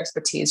interest, your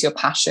expertise, your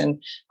passion,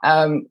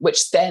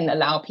 which then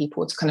allow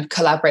people to kind of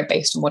collaborate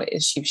based on what it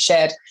is you've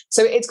shared.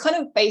 So it's kind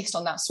of based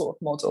on that sort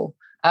of model.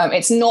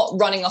 It's not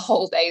running a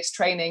whole day's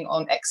training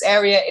on X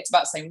area. It's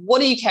about saying, what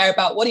do you care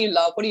about? What do you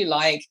love? What do you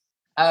like?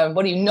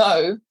 What do you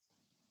know?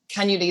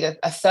 Can you lead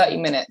a 30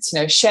 minutes,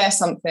 share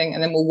something,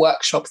 and then we'll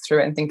workshop through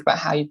it and think about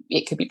how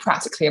it could be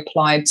practically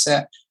applied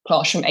to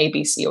classroom A,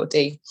 B, C, or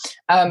D.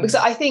 Because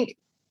I think,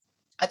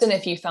 I don't know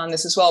if you found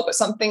this as well, but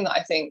something that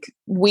I think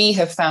we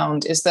have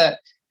found is that,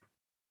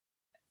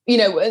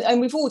 and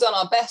we've all done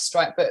our best,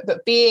 right? But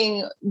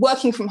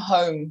working from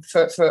home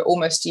for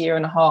almost a year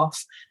and a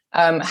half,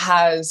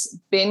 has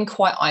been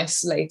quite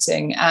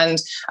isolating. And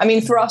I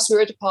mean, for us, we're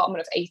a department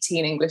of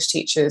 18 English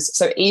teachers.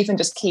 So even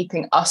just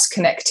keeping us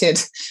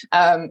connected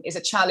is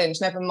a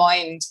challenge, never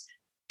mind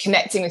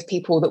connecting with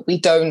people that we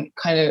don't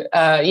kind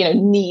of,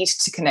 need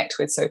to connect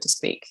with, so to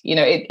speak.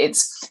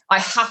 I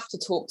have to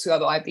talk to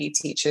other IB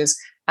teachers.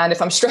 And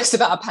if I'm stressed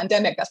about a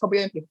pandemic, that's probably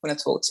the only people I'm going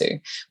to talk to.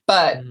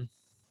 But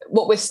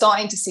what we're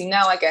starting to see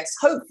now, I guess,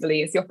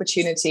 hopefully, is the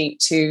opportunity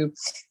to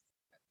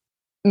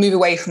move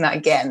away from that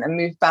again and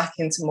move back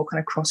into more kind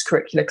of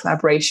cross-curricular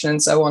collaboration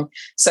and so on.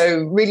 So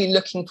really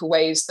looking for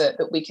ways that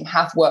we can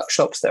have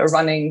workshops that are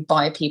running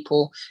by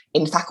people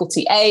in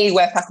faculty A,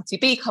 where faculty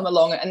B come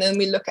along, and then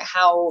we look at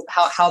how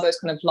those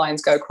kind of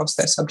lines go across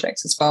those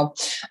subjects as well.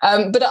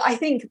 But I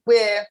think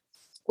we're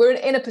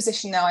in a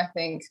position now, I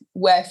think,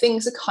 where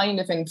things are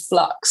kind of in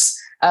flux,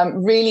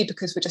 really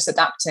because we're just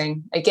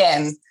adapting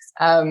again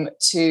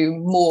to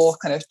more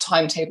kind of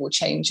timetable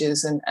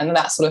changes and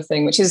that sort of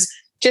thing, which is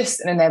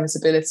just an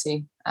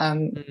inevitability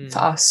for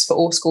us, for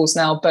all schools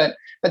now. But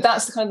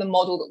that's the kind of the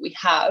model that we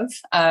have.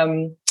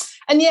 And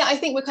yeah, I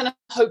think we're kind of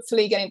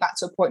hopefully getting back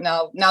to a point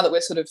now that we're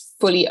sort of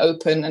fully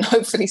open and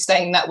hopefully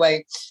staying that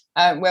way,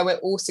 where we're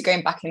also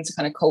going back into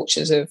kind of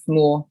cultures of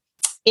more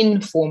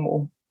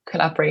informal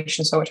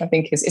collaboration, so which I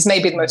think is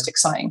maybe the most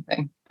exciting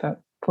thing,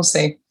 but we'll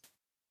see.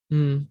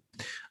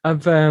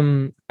 I've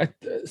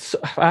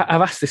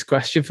asked this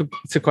question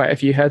to quite a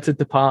few heads of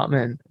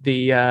department,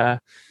 the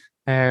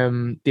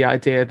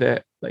idea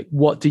that, like,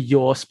 what do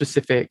your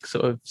specific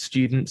sort of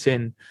students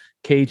in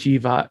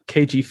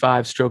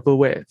KG5 struggle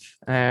with?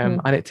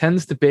 And it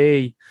tends to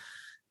be,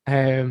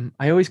 I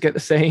always get the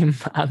same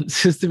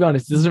answers, to be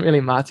honest. It doesn't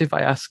really matter if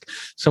I ask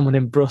someone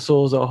in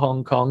Brussels or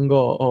Hong Kong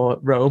or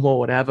Rome or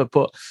whatever,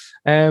 but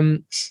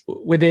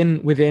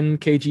within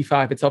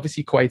KG5, it's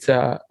obviously quite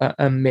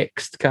a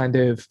mixed kind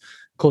of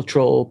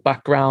cultural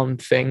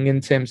background thing in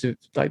terms of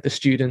like the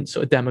students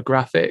sort of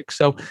demographic.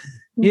 So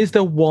is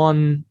there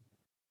one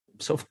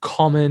sort of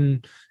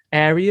common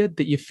area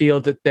that you feel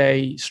that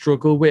they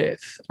struggle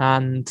with?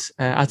 And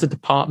as a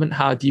department,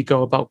 how do you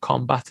go about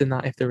combating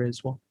that, if there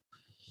is one?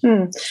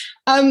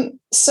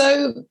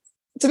 So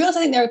to be honest,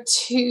 I think there are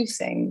two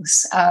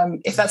things,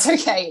 if that's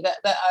okay, that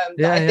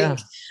I think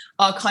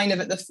are kind of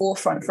at the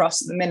forefront for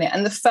us at the minute.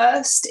 And the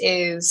first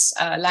is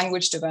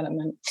language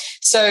development.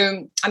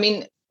 So, I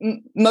mean,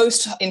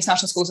 most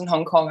international schools in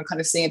Hong Kong are kind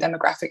of seeing a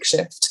demographic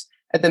shift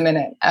at the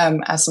minute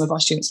as some of our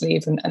students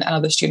leave and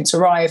other students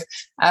arrive.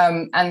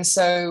 And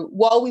so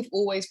while we've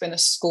always been a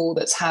school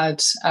that's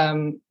had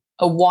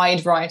a wide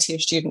variety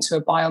of students who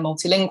are bi or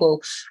multilingual,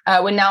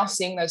 we're now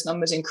seeing those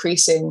numbers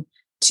increasing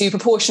to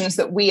proportions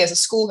that we as a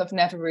school have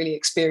never really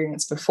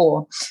experienced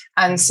before.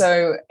 And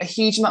so a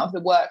huge amount of the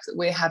work that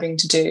we're having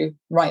to do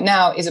right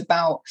now is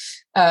about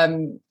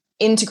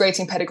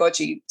integrating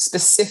pedagogy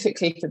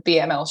specifically for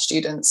BML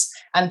students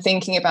and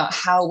thinking about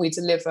how we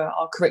deliver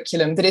our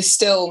curriculum that is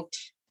still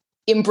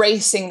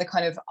embracing the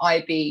kind of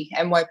IB,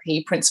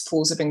 NYP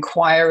principles of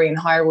inquiry and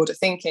higher order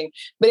thinking,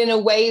 but in a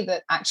way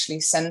that actually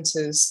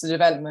centers the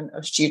development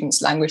of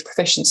students' language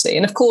proficiency.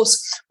 And of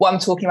course, what I'm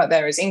talking about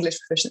there is English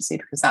proficiency,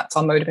 because that's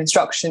our mode of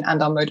instruction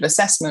and our mode of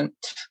assessment.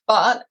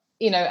 But,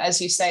 you know,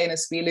 as you say, and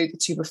as we alluded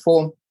to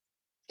before,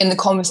 in the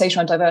conversation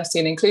on diversity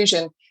and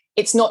inclusion,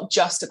 it's not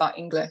just about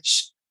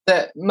English,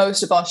 that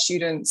most of our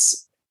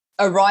students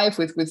arrive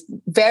with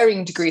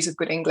varying degrees of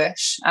good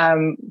English,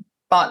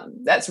 but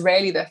that's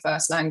rarely their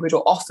first language,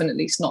 or often at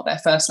least not their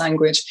first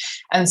language.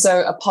 And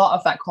so a part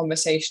of that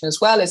conversation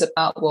as well is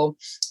about, well,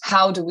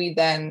 how do we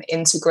then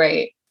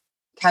integrate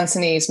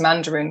Cantonese,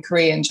 Mandarin,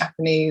 Korean,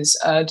 Japanese,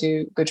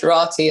 Urdu,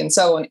 Gujarati, and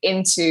so on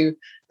into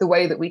the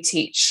way that we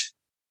teach,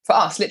 for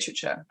us,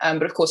 literature,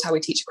 but of course how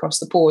we teach across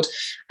the board.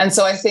 And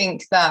so I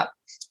think that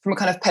from a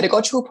kind of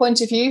pedagogical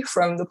point of view,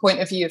 from the point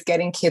of view of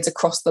getting kids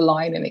across the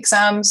line in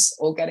exams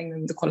or getting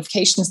them the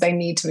qualifications they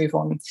need to move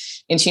on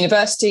into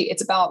university,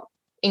 it's about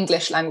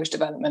English language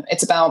development.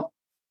 It's about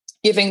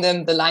giving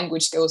them the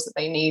language skills that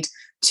they need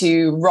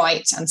to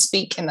write and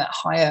speak in that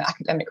higher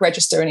academic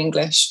register in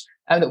English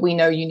that we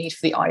know you need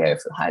for the IO,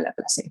 for the higher level,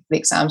 let's say, for the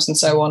exams and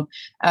so on.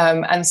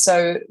 And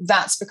so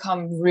that's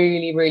become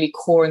really, really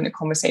core in the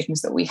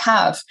conversations that we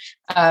have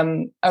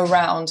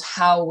around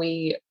how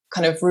we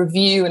kind of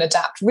review and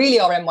adapt really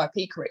our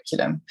NYP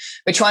curriculum.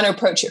 We're trying to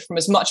approach it from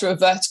as much of a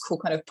vertical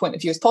kind of point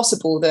of view as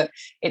possible, that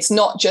it's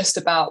not just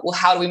about, well,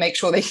 how do we make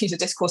sure they use a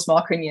discourse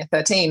marker in year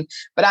 13,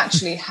 but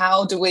actually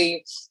how do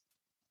we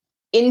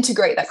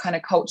integrate that kind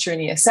of culture in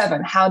year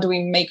 7? How do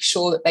we make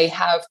sure that they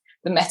have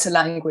the meta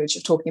language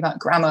of talking about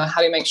grammar?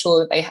 How do we make sure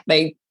that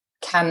they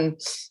can,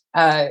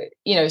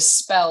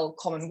 spell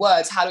common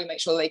words? How do we make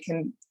sure they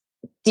can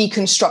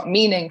deconstruct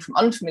meaning from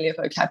unfamiliar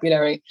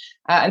vocabulary?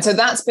 And so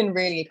that's been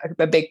really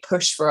a big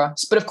push for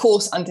us. But of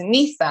course,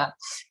 underneath that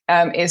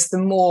is the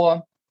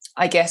more,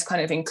 I guess,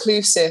 kind of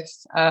inclusive,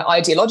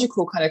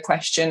 ideological kind of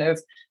question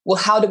of, well,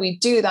 how do we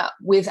do that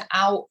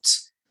without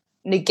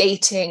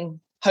negating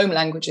home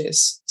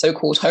languages,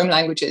 so-called home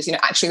languages,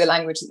 actually the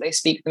language that they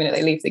speak the minute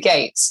they leave the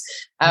gates?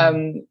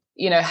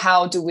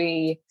 How do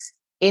we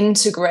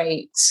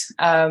integrate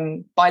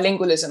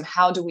bilingualism?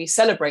 How do we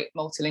celebrate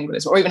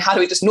multilingualism? Or even how do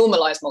we just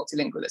normalize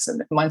multilingualism,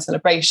 never mind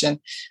celebration?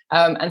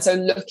 And so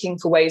looking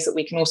for ways that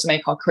we can also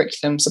make our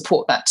curriculum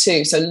support that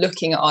too. So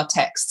looking at our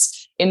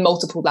texts in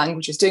multiple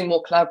languages, doing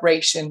more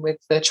collaboration with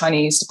the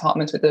Chinese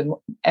departments, with the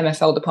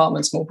MFL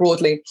departments more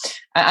broadly,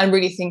 and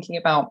really thinking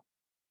about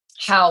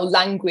how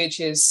language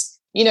is,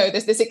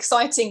 this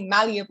exciting,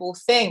 malleable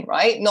thing,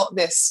 right? Not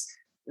this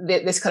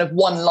kind of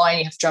one line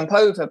you have to jump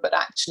over, but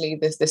actually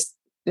this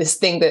this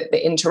thing that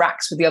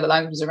interacts with the other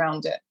languages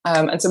around it.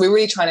 And so we're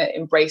really trying to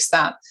embrace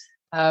that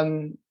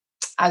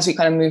as we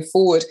kind of move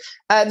forward.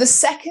 The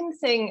second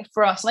thing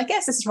for us, and I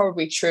guess this is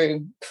probably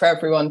true for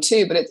everyone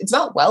too, but it's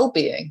about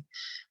well-being.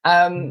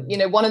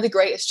 One of the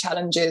greatest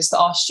challenges that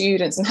our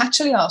students and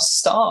actually our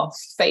staff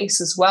face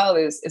as well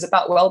is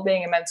about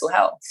well-being and mental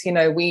health.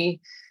 We've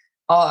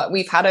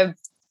had a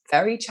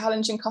very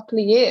challenging couple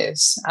of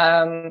years,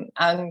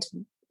 and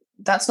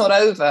that's not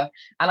over.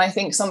 And I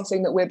think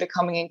something that we're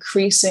becoming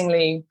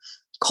increasingly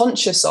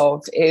conscious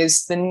of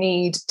is the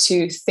need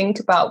to think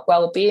about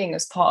well-being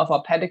as part of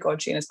our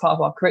pedagogy and as part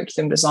of our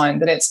curriculum design.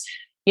 That it's,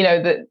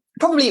 that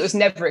probably it was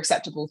never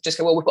acceptable to just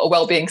go, well, we've got a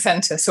well-being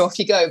centre, so off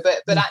you go.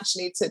 But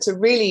actually to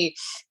really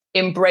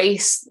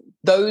embrace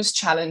those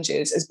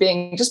challenges as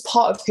being just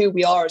part of who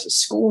we are as a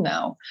school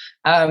now,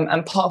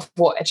 and part of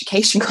what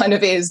education kind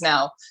of is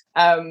now.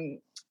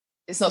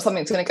 It's not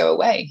something that's going to go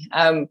away,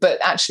 but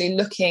actually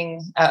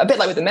looking a bit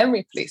like with the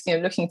memory police,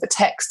 looking for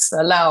texts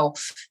that allow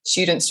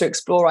students to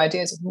explore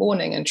ideas of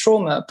mourning and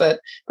trauma, but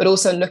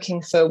also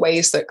looking for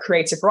ways that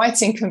creative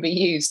writing can be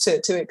used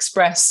to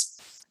express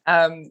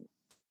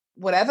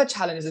whatever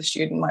challenges a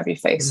student might be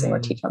facing or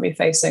a teacher might be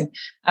facing.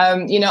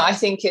 I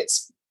think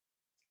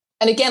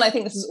and again, I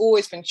think this has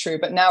always been true,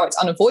 but now it's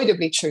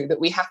unavoidably true that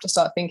we have to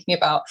start thinking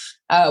about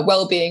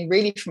well-being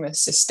really from a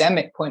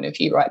systemic point of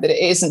view, right? That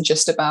it isn't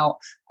just about,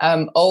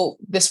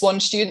 this one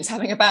student's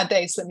having a bad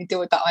day, so let me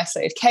deal with that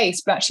isolated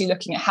case, but actually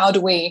looking at how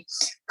do we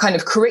kind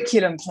of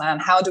curriculum plan,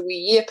 how do we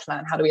year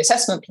plan, how do we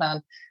assessment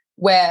plan,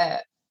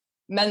 where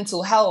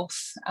mental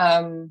health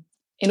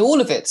in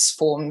all of its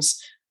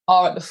forms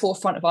are at the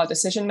forefront of our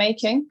decision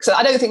making. So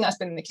I don't think that's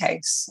been the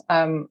case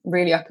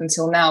really up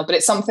until now, but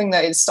it's something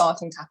that is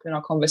starting to happen in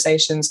our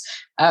conversations,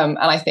 and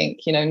I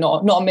think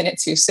not a minute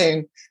too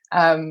soon.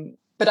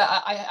 But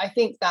I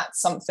think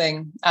that's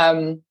something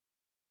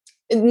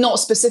not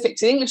specific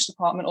to the English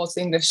department or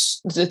to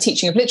the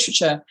teaching of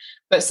literature,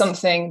 but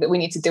something that we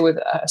need to deal with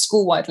at a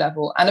school-wide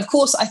level. And of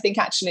course, I think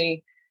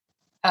actually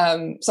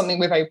something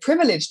we're very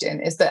privileged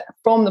in is that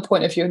from the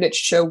point of view of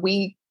literature,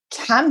 we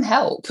can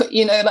help,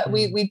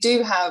 we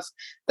do have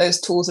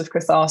those tools of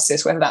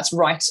catharsis, whether that's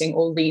writing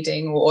or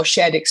reading or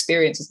shared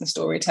experiences and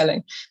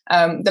storytelling,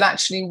 that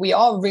actually we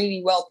are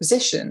really well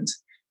positioned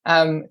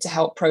to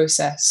help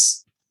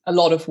process a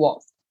lot of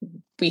what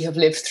we have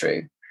lived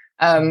through.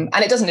 And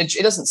it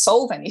doesn't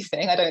solve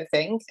anything, I don't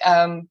think,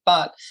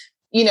 but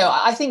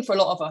I think for a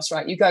lot of us,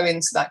 right, you go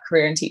into that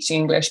career in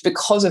teaching English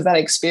because of that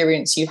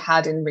experience you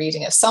had in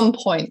reading. At some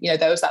point,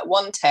 there was that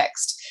one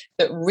text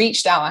that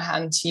reached out a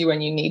hand to you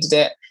when you needed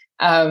it.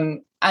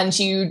 And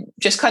you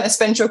just kind of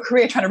spend your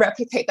career trying to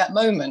replicate that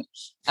moment.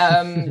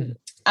 And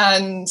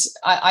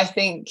I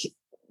think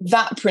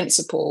that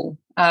principle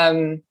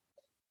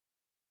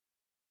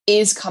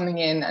is coming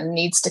in and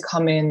needs to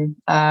come in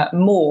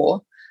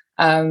more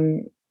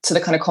to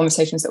the kind of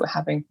conversations that we're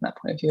having from that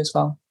point of view as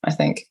well, I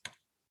think.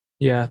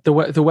 Yeah, the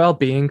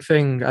well-being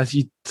thing, as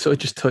you sort of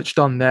just touched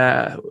on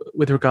there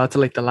with regard to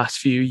like the last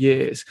few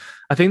years,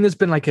 I think there's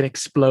been like an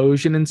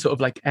explosion in sort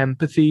of like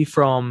empathy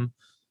from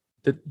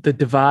the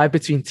divide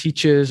between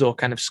teachers or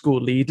kind of school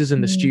leaders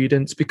and the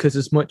students, because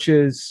as much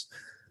as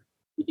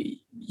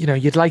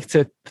you'd like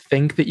to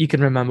think that you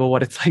can remember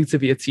what it's like to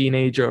be a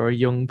teenager or a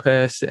young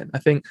person, I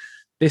think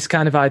this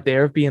kind of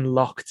idea of being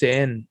locked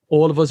in,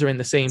 all of us are in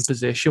the same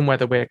position,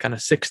 whether we're kind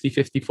of 60,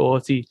 50,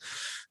 40,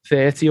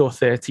 30 or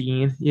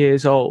 13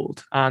 years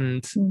old,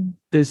 and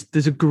there's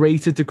a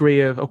greater degree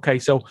of, okay,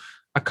 so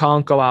I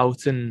can't go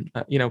out and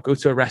go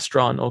to a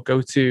restaurant or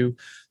go to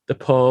the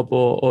pub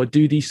or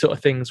do these sort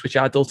of things which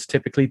adults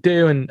typically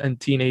do and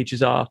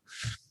teenagers are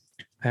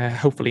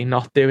hopefully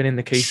not doing in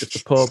the case of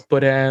the pub,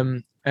 but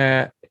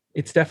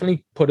it's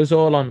definitely put us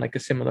all on like a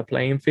similar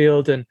playing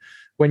field. And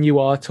when you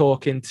are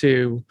talking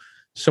to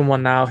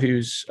someone now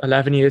who's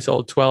 11 years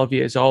old, 12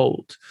 years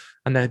old,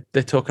 and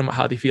they're talking about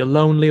how they feel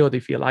lonely or they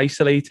feel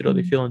isolated or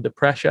they feel under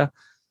pressure,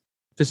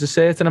 there's a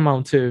certain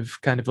amount of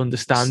kind of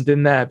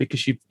understanding there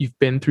because you've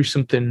been through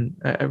something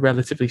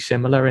relatively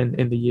similar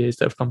in the years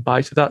that have gone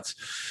by. So that's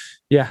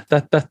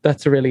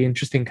a really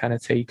interesting kind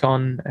of take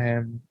on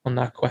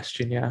that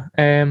question. Yeah.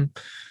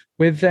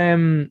 With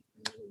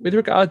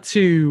regard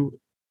to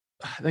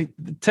like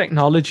the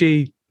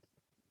technology,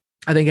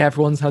 I think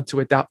everyone's had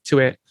to adapt to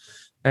it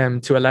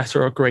to a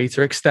lesser or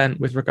greater extent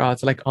with regard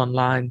to like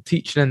online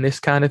teaching and this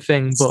kind of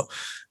thing. But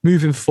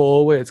moving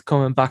forward,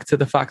 coming back to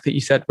the fact that you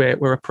said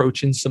we're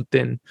approaching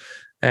something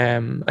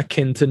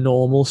akin to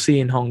normalcy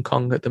in Hong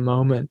Kong at the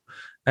moment.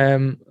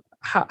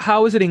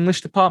 How as an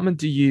English department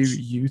do you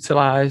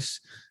utilize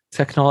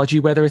technology,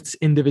 whether it's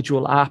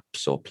individual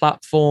apps or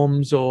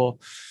platforms or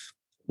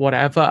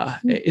whatever?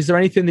 Is there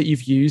anything that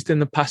you've used in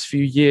the past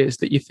few years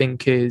that you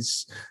think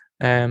is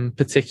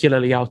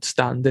particularly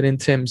outstanding in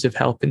terms of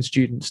helping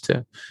students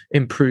to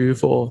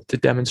improve or to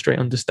demonstrate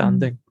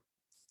understanding?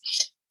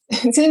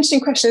 It's an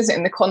interesting question, isn't it,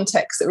 in the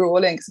context that we're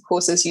all in? Because, of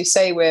course, as you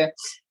say, we're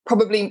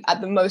probably at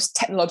the most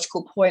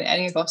technological point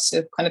any of us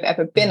have kind of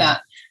ever been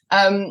at.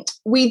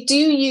 We do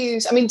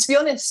use, to be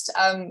honest,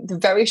 the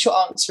very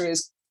short answer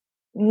is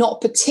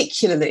not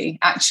particularly,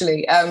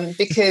 actually,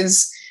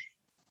 because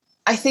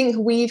I think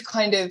we've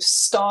kind of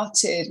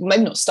started,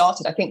 maybe not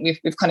started, I think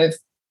we've kind of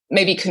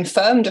maybe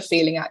confirmed a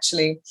feeling,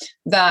 actually,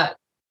 that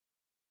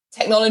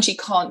technology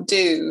can't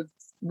do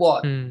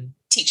what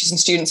teachers and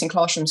students in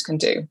classrooms can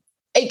do.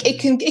 It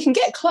can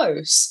get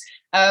close.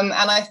 And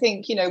I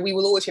think, we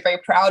will always be very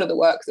proud of the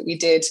work that we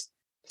did,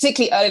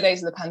 particularly early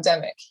days of the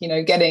pandemic,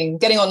 getting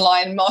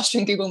online,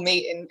 mastering Google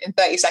Meet in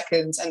 30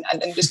 seconds and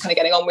just kind of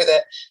getting on with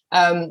it.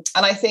 And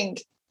I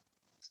think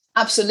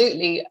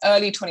absolutely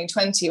early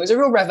 2020, it was a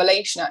real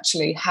revelation,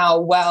 actually, how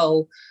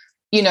well,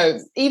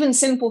 even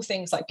simple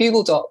things like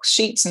Google Docs,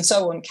 Sheets and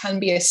so on can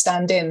be a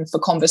stand-in for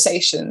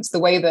conversations, the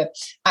way that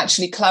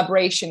actually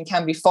collaboration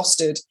can be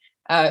fostered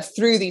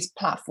through these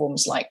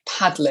platforms like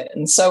Padlet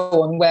and so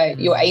on, where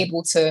you're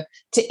able to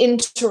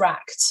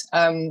interact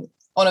on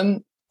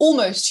an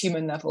almost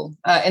human level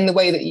in the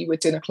way that you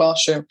would do in a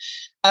classroom.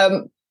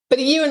 But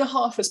a year and a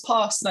half has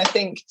passed, and I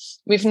think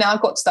we've now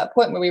got to that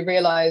point where we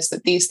realize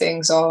that these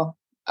things are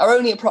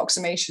only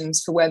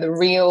approximations for where the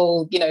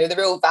real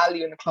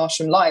value in the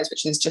classroom lies,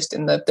 which is just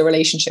in the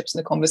relationships and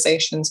the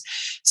conversations.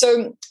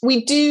 So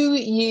we do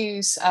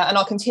use and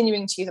are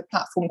continuing to use a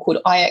platform called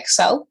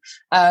IXL,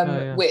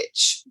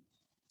 which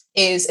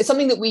it's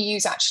something that we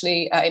use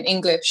actually in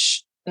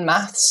English and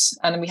maths,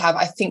 and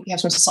I think we have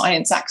some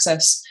science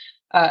access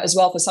as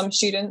well for some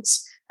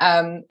students.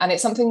 And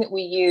it's something that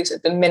we use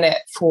at the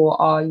minute for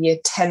our year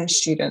 10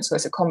 students. So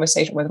it's a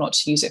conversation whether or not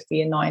to use it for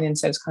year 9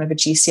 instead of kind of a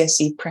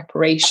GCSE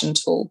preparation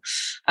tool.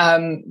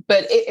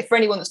 But for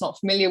anyone that's not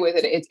familiar with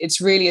it, it's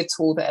really a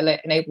tool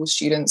that enables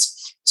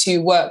students to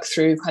work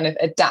through kind of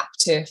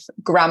adaptive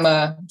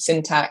grammar,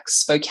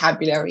 syntax,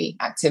 vocabulary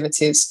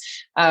activities.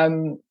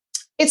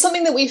 It's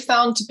something that we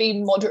found to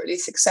be moderately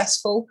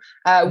successful.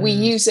 We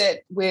use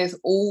it with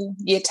all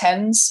year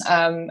 10s,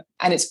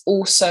 and it's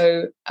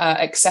also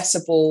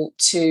accessible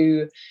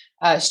to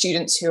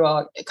students who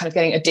are kind of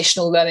getting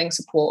additional learning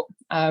support,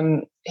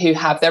 who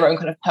have their own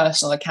kind of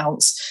personal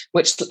accounts,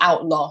 which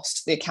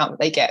outlast the account that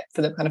they get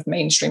for the kind of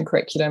mainstream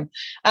curriculum.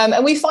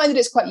 And we find that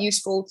it's quite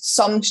useful.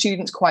 Some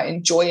students quite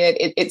enjoy it.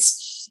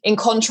 It's in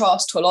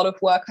contrast to a lot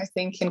of work, I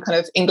think, in kind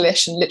of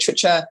English and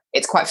literature,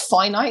 it's quite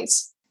finite.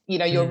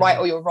 You're right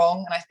or you're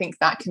wrong. And I think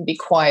that can be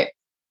quite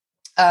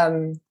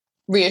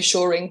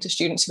reassuring to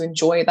students who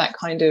enjoy that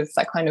kind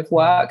of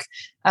work.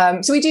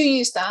 So we do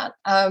use that.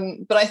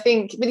 But I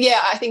think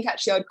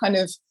actually I'd kind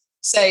of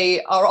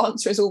say our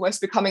answer is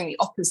almost becoming the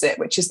opposite,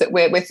 which is that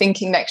we're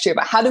thinking next year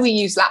about how do we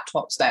use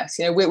laptops less?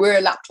 We're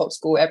a laptop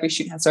school. Every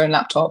student has their own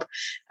laptop.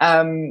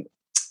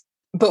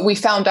 But we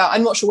found out,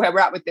 I'm not sure where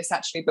we're at with this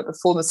actually, but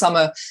before the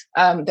summer,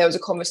 there was a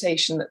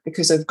conversation that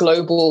because of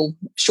global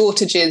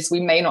shortages, we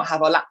may not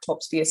have our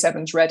laptops for year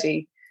 7s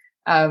ready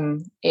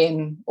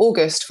in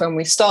August when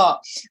we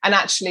start. And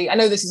actually, I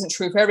know this isn't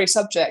true for every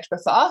subject,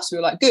 but for us, we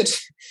were like, good,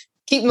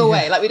 keep them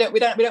away. Like we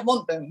don't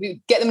want them.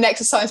 We get them an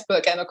exercise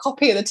book and a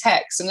copy of the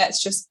text, and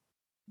let's just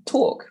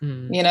talk,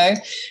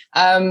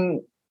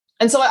 And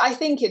so I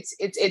think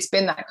it's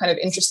been that kind of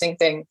interesting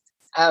thing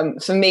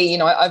for me.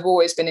 I've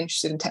always been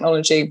interested in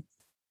technology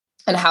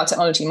and how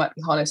technology might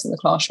be harnessed in the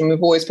classroom.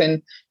 We've always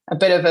been a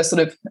bit of a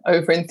sort of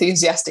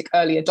over-enthusiastic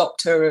early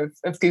adopter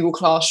of Google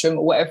Classroom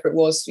or whatever it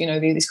was,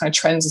 these kind of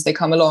trends as they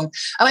come along.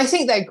 And I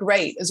think they're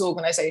great as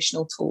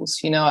organizational tools.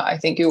 I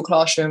think Google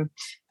Classroom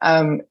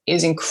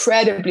is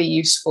incredibly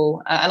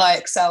useful, and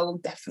IXL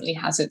definitely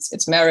has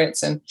its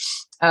merits, and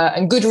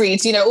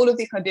Goodreads, all of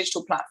these kind of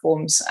digital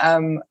platforms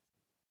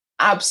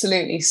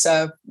absolutely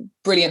serve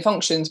brilliant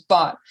functions.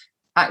 But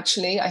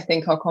actually, I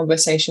think our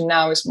conversation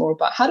now is more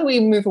about how do we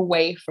move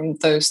away from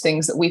those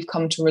things that we've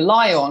come to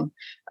rely on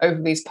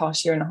over these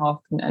past year and a half,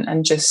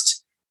 and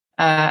just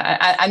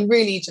and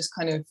really just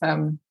kind of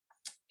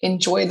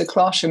enjoy the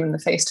classroom and the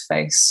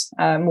face-to-face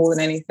more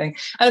than anything.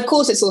 And of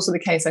course, it's also the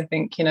case, I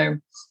think, a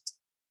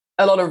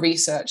lot of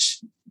research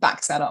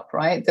backs that up,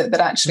 right? That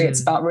actually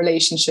it's about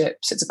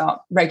relationships, it's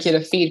about regular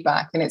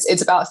feedback, and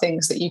it's about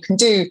things that you can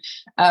do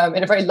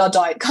in a very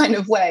Luddite kind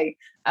of way.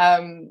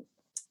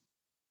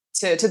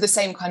 To the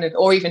same kind of,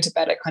 or even to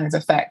better kind of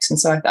effect. And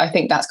so I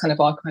think that's kind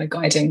of our kind of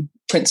guiding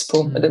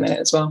principle at the minute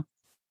as well.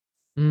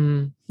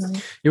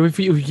 Yeah, we've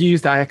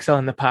used IXL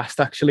in the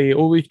past, actually,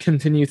 or we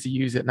continue to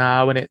use it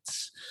now. And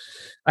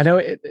I know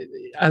it,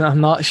 and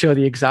I'm not sure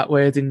the exact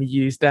wording you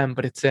used then,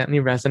 but it certainly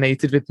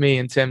resonated with me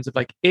in terms of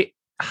like, it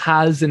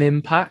has an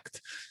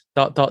impact, ...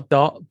 But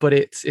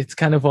it's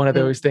kind of one of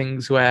those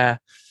things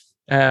where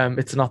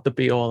it's not the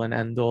be all and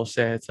end all,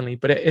 certainly,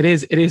 but it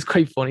is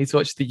quite funny to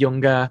watch the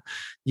younger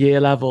year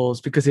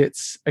levels, because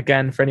it's,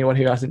 again, for anyone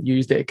who hasn't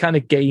used it kind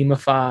of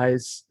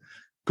gamifies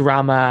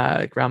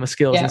grammar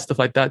skills and stuff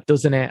like that,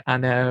 doesn't it?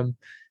 And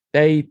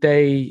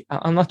they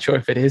I'm not sure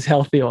if it is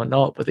healthy or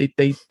not, but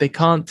they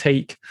can't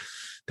take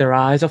their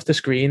eyes off the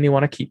screen. They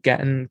want to keep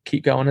going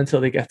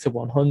until they get to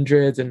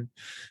 100. And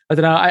I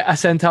don't know, I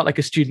sent out like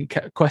a student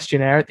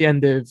questionnaire at the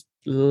end of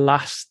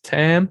last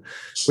term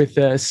with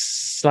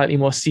slightly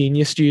more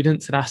senior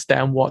students and asked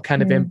them what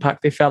kind of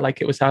impact they felt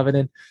like it was having.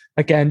 And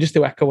again, just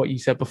to echo what you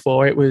said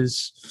before, it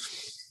was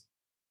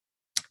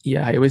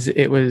yeah, it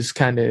was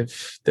kind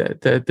of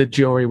the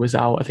jury was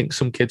out. I think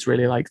some kids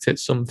really liked it.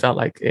 Some felt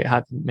like it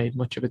hadn't made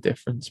much of a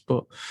difference.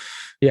 But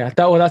yeah,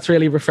 that's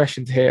really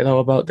refreshing to hear though,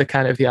 about the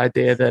kind of the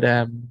idea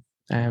that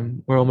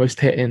we're almost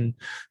hitting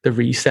the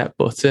reset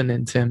button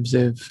in terms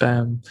of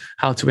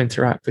how to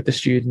interact with the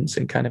students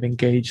and kind of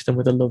engage them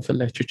with a love for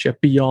literature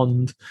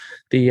beyond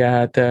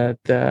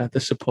the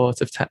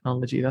support of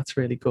technology. That's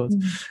really good.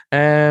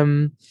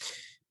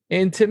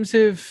 In terms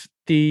of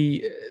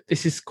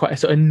this is quite a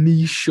sort of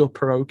niche or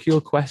parochial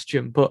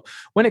question, but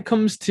when it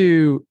comes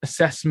to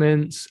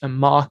assessments and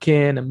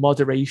marking and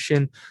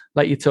moderation,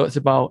 like you talked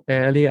about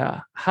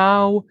earlier,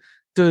 how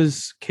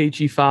does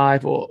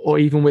KG5 or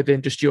even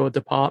within just your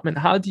department,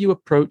 how do you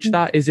approach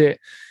that?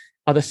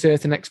 Are there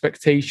certain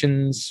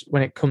expectations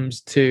when it comes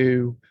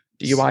to,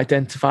 do you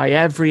identify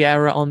every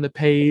error on the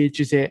page?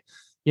 Is it,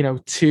 I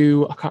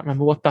can't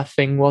remember what that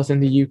thing was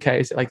in the UK.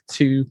 Is it like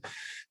two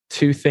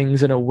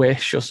things and a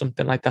wish or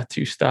something like that,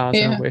 2 stars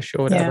and a wish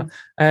or whatever?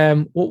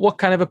 What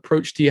kind of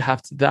approach do you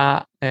have to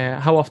that?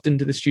 How often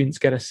do the students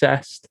get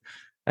assessed,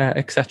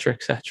 et cetera,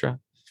 et cetera?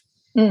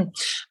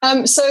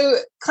 So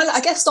kind of,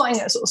 I guess, starting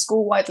at a sort of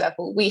school-wide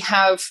level, we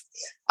have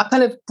a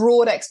kind of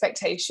broad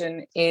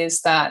expectation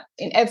is that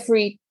in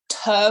every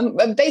term,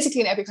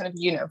 basically in every kind of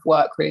unit of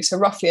work, really, so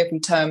roughly every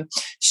term,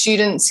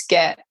 students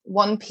get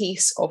one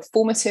piece of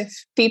formative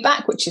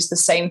feedback, which is the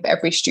same for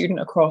every student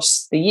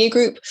across the year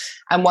group,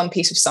 and one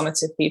piece of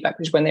summative feedback,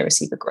 which is when they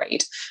receive a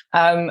grade.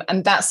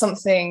 And that's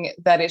something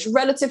that is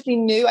relatively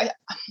new.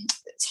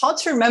 It's hard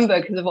to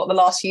remember because of what the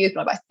last few years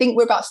been, but I think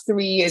we're about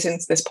 3 years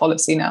into this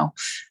policy now,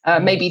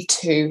 maybe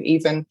 2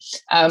 even,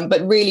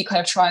 but really kind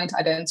of trying to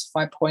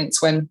identify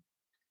points when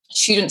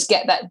students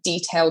get that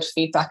detailed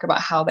feedback about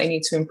how they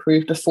need to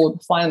improve before the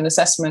final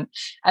assessment,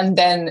 and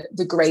then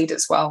the grade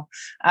as well.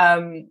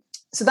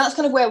 So that's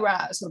kind of where we're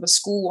at sort of a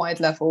school-wide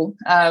level.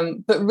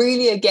 But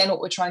really, again, what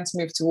we're trying to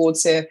move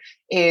towards here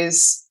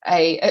is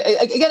a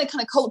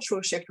kind of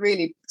cultural shift,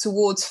 really,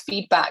 towards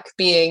feedback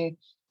being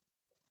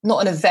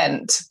not an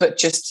event, but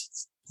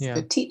just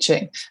good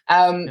teaching.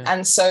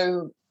 And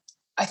so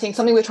I think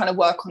something we're trying to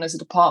work on as a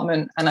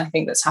department, and I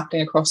think that's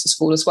happening across the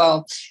school as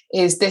well,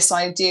 is this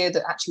idea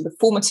that actually the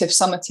formative,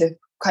 summative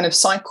kind of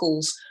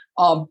cycles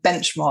are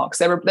benchmarks.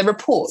 They're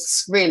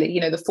reports, really.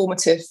 The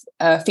formative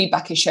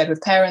feedback is shared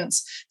with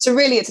parents. So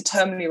really, it's a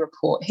termly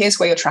report. Here's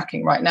where you're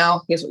tracking right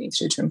now. Here's what you need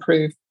to do to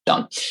improve.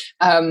 Done.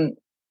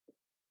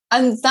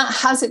 And that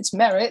has its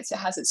merits. It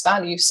has its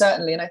value,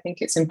 certainly. And I think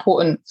it's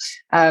important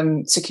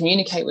to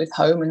communicate with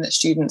home, and that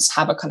students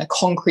have a kind of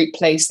concrete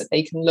place that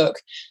they can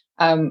look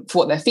for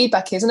what their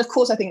feedback is. And of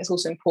course, I think it's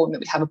also important that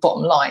we have a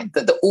bottom line,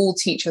 that all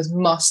teachers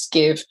must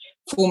give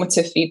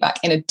formative feedback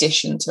in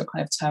addition to a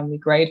kind of termly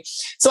grade.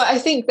 So I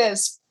think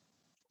there's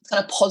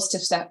kind of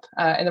positive step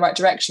in the right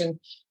direction.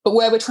 But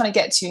where we're trying to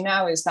get to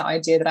now is that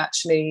idea that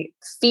actually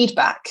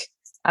feedback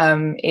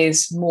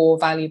is more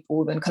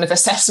valuable than kind of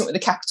assessment with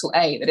a capital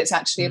A, that it's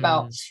actually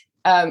about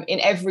in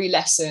every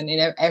lesson,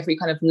 every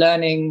kind of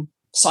learning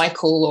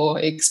cycle or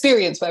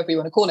experience, whatever you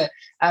want to call it,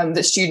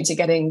 that students are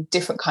getting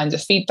different kinds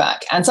of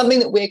feedback. And something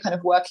that we're kind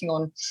of working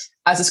on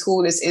as a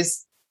school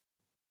is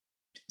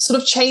sort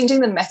of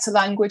changing the meta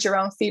language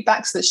around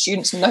feedback so that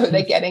students know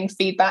they're getting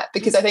feedback.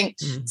 Because I think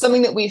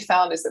something that we've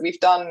found is that we've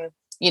done,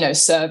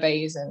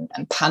 surveys and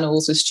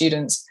panels with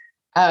students,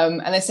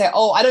 and they say,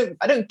 oh, I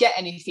don't get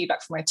any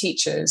feedback from my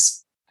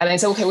teachers. And they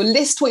say, okay, well,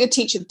 list what your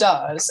teacher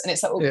does. And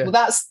it's like, well,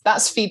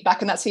 that's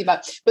feedback, and that's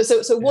feedback. But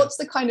so what's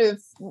the kind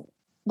of,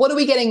 what are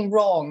we getting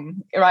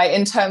wrong, right,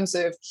 in terms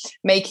of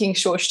making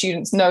sure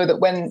students know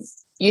that when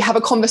you have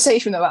a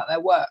conversation about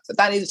their work,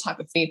 that is a type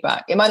of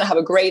feedback. It might not have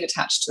a grade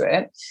attached to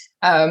it,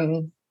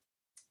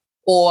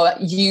 or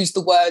use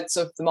the words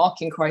of the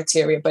marking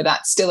criteria, but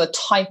that's still a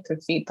type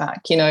of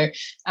feedback,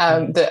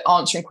 that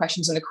answering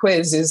questions in a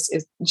quiz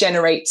is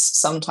generates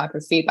some type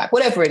of feedback,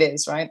 whatever it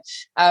is, right?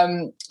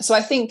 So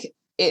I think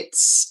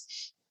it's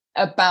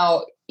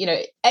about,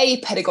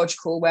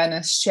 pedagogical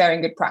awareness,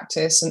 sharing good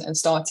practice, and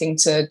starting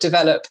to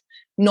develop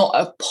not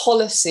a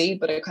policy,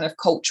 but a kind of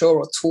culture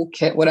or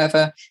toolkit,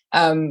 whatever,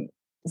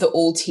 that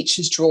all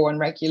teachers draw on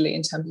regularly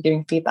in terms of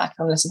giving feedback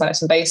on a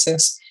lesson-by-lesson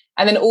basis.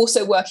 And then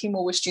also working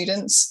more with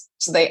students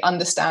so they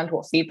understand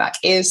what feedback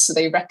is, so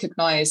they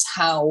recognize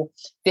how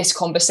this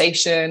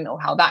conversation or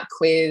how that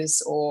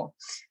quiz or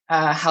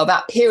how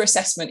that peer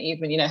assessment,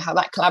 even, how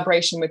that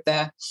collaboration with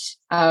their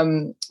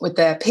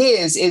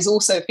peers is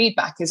also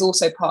feedback, is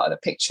also part of the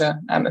picture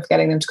of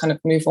getting them to kind of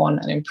move on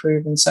and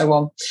improve and so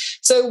on.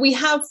 So we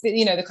have,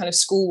 the kind of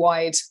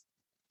school-wide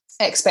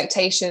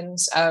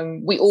expectations.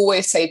 We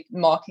always say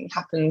marking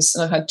happens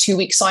in a kind of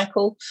 2-week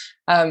cycle.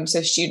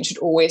 So students should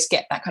always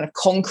get that kind of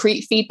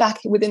concrete feedback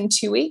within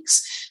 2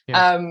 weeks.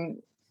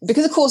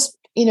 Because of course,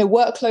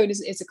 workload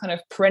is a kind of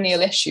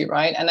perennial issue,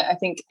 right? And I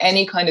think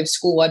any kind of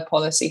school-wide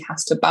policy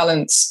has to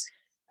balance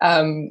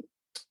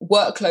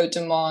workload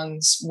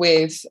demands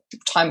with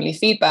timely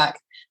feedback.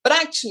 But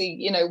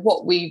actually,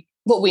 what we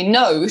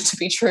know to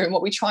be true and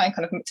what we try and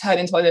kind of turn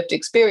into our lived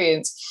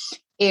experience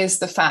is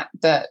the fact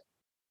that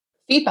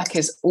feedback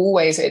is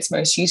always at its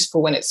most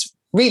useful when it's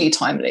really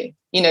timely.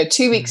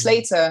 2 weeks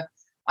later,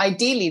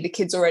 ideally the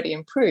kid's already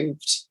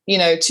improved.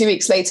 2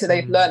 weeks later,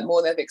 they've learned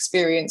more, they've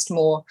experienced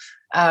more,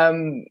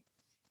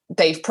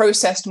 they've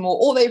processed more,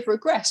 or they've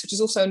regressed, which is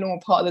also a normal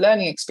part of the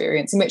learning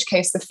experience, in which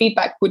case the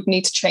feedback would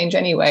need to change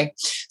anyway.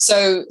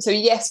 So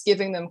yes,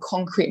 giving them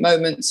concrete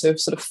moments of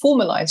sort of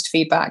formalized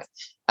feedback,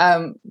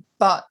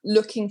 but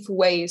looking for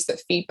ways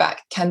that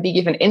feedback can be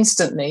given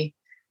instantly,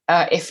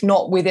 if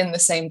not within the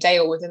same day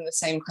or within the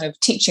same kind of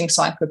teaching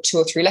cycle of 2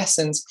 or 3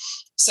 lessons,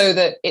 so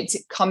that it's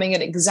coming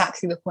at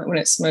exactly the point when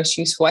it's most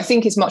useful, I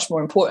think is much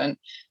more important.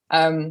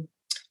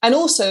 And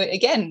also,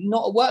 again,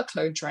 not a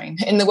workload drain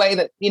in the way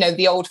that,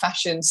 the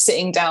old-fashioned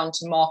sitting down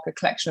to mark a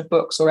collection of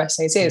books or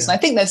essays is. And I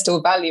think there's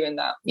still value in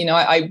that.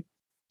 I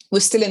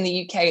was still in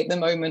the UK at the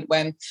moment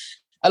when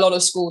a lot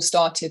of schools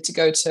started to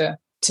go to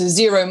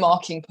zero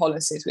marking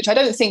policies, which I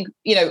don't think,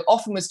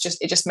 often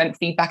it just meant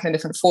feedback in a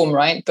different form,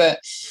 right? But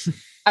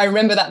I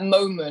remember that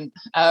moment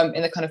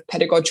in the kind of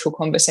pedagogical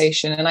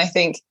conversation. And I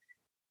think,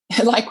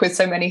 like with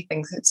so many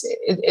things,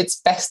 it's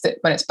best that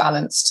when it's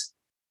balanced.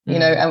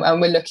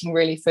 And we're looking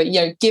really for,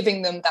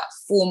 giving them that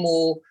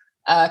formal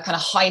kind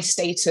of high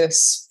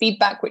status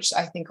feedback, which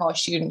I think our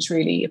students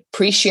really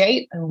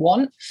appreciate and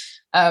want,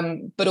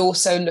 but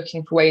also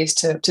looking for ways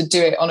to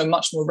do it on a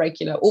much more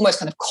regular, almost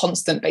kind of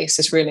constant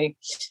basis, really,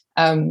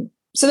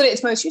 so that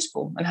it's most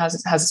useful and has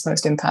its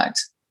most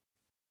impact.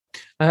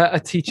 A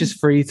teacher's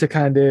free to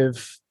kind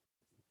of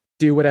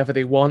do whatever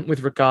they want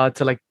with regard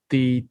to like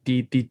the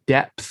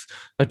depth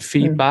of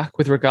feedback,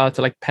 with regard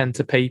to like pen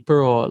to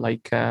paper, or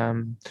like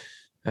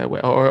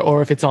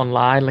or if it's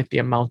online, like the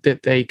amount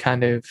that they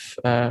kind of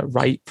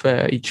write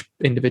for each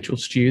individual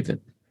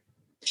student.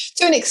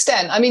 To an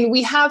extent. I mean,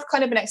 we have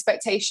kind of an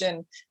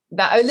expectation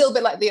that, a little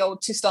bit like the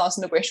old 2 stars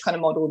and a wish kind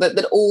of model,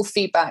 that all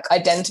feedback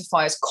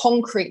identifies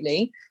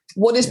concretely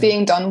what is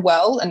being done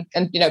well, and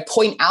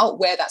point out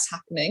where that's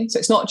happening. So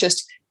it's not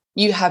just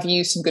you have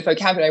used some good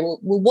vocabulary. Well,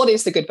 what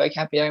is the good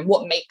vocabulary and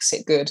what makes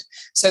it good?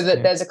 So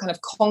that there's a kind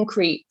of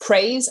concrete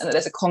praise and that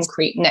there's a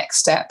concrete next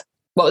step.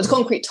 Well, there's a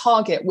concrete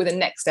target with a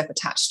next step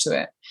attached to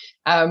it.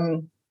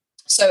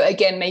 So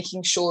again,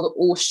 making sure that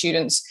all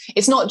students,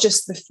 it's not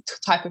just the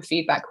type of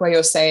feedback where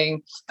you're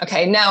saying,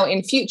 okay, now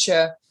in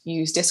future,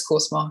 use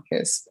discourse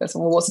markers.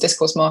 Well, what's a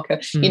discourse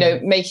marker?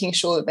 Making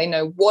sure that they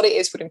know what it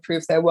is would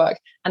improve their work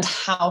and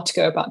how to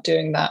go about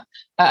doing that.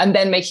 And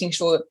then making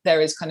sure that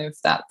there is kind of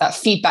that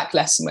feedback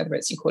lesson, whether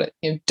it's, you call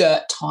it,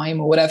 dirt time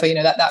or whatever,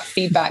 that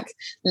feedback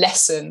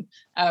lesson,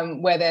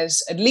 where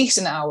there's at least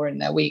an hour in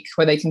their week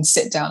where they can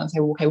sit down and say,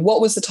 well, okay,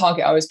 what was the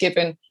target I was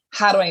given?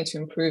 How do I need to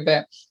improve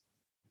it?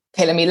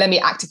 Okay, let me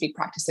actively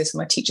practice this, and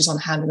my teacher's on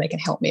hand and they can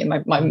help me,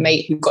 and my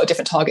mate who got a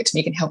different target to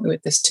me can help me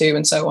with this too,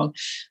 and so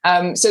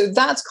on. So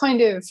that's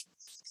kind of,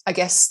 I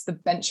guess, the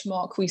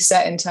benchmark we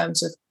set in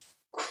terms of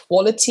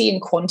quality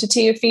and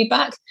quantity of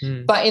feedback.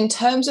 But in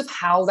terms of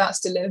how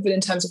that's delivered,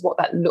 in terms of what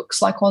that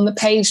looks like on the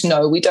page,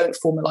 no, we don't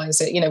formalize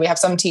it. We have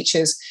some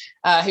teachers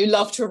who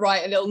love to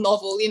write a little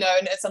novel,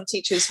 and some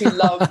teachers who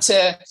love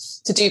to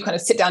do kind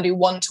of sit down, do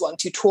one-to-one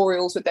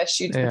tutorials with their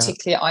students,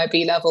 particularly at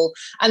IB level,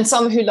 and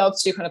some who love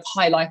to do kind of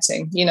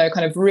highlighting,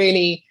 kind of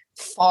really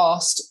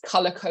fast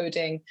color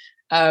coding.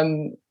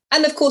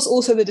 And of course,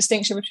 also the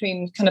distinction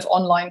between kind of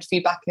online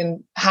feedback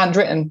and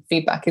handwritten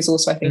feedback is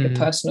also, I think, a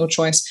personal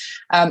choice.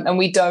 And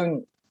we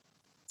don't,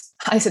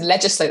 I said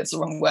legislate, that's the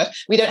wrong word.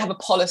 We don't have a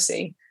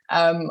policy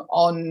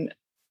on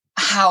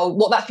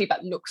what that feedback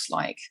looks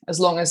like, as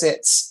long as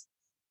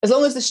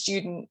the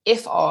student,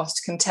 if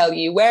asked, can tell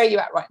you, where are you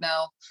at right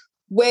now?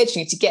 Where do you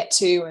need to get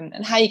to,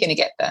 and how are you going to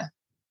get there?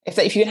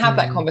 If you can have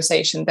that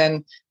conversation,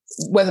 then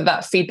whether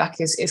that feedback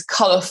is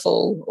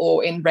colourful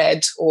or in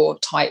red or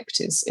typed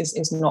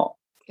is not.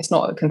 It's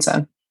not a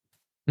concern.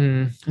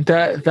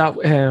 That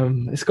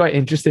it's quite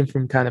interesting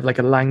from kind of like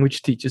a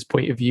language teacher's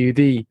point of view,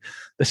 the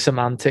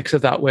semantics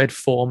of that word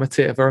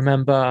formative. I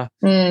remember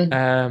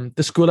the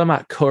school I'm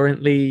at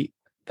currently,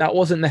 that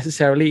wasn't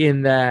necessarily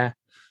in their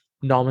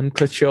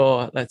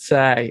nomenclature, let's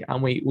say,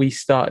 and we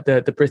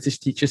started, the British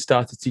teachers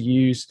started to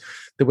use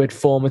the word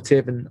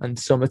formative and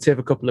summative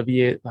a couple of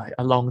years, like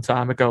a long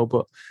time ago,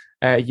 but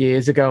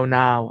years ago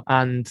now.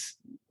 And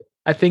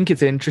I think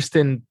it's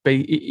interesting,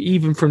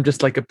 even from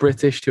just like a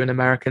British to an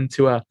American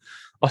to a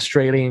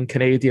Australian,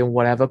 Canadian,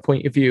 whatever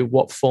point of view,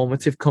 what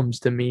formative comes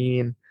to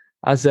mean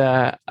as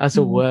a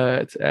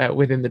word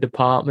within the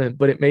department.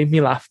 But it made me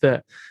laugh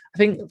that I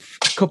think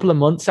a couple of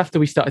months after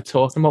we started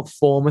talking about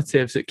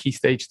formatives at Key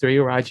Stage 3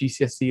 or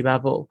IGCSE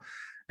level,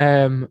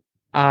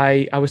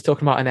 I was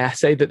talking about an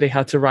essay that they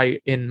had to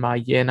write in my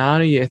Year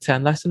 9 or Year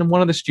 10 lesson, and one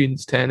of the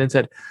students turned and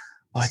said,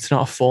 "Oh, it's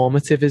not a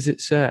formative, is it,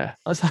 sir?"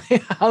 I was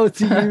like, how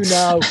do you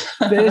know?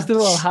 First of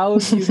all, how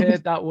have you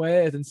heard that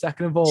word? And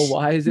second of all,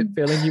 why is it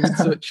filling you with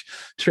such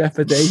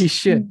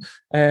trepidation?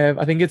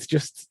 I think it's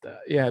just,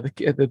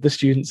 the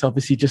students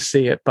obviously just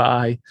see it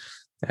by,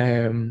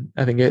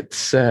 I think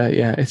it's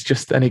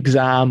just an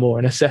exam or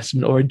an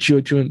assessment or a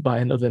judgment by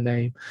another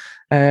name,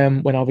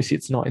 when obviously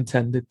it's not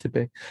intended to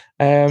be.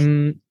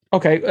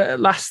 Okay,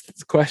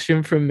 last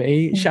question from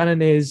me,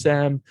 Shannon, is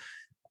there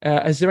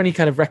any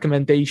kind of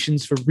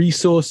recommendations for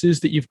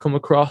resources that you've come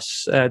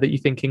across that you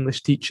think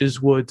English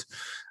teachers would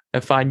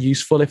find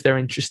useful if they're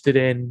interested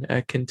in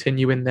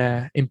continuing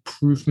their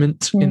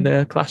improvement in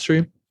their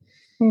classroom?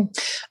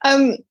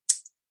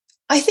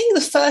 I think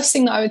the first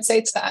thing that I would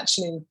say to that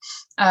actually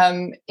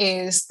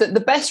is that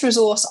the best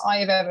resource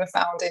I've ever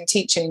found in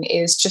teaching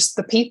is just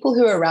the people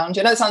who are around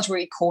you. I know it sounds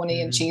really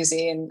corny and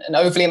cheesy and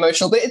overly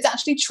emotional, but it's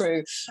actually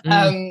true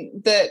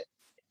that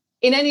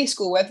in any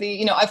school, whether,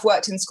 I've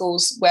worked in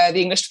schools where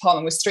the English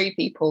department was 3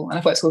 people, and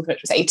I've worked in schools where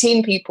it was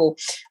 18 people.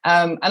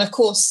 And of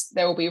course,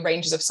 there will be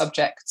ranges of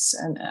subjects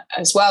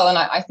as well. And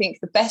I think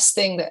the best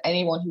thing that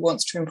anyone who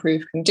wants to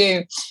improve can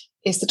do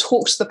is to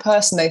talk to the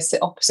person they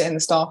sit opposite in the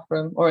staff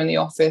room or in the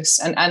office,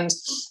 and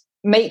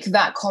make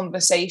that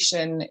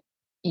conversation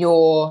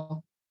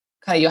your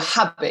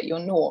habit, your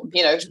norm.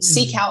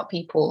 Seek out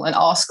people and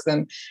ask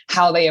them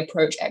how they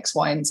approach X,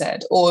 Y, and Z,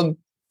 or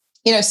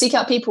seek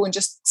out people and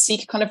just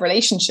seek a kind of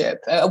relationship,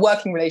 a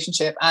working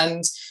relationship,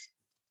 and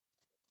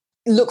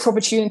look for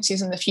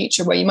opportunities in the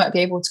future where you might be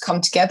able to come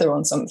together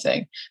on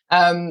something.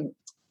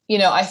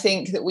 I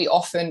think that we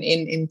often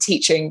in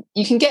teaching,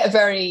 you can get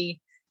very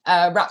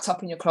wrapped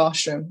up in your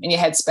classroom, in your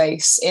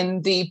headspace,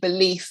 in the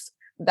belief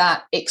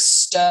that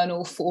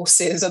external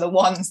forces are the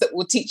ones that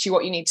will teach you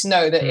what you need to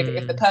know, that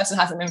if the person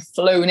hasn't been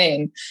flown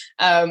in,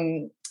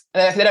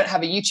 if they don't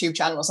have a YouTube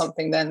channel or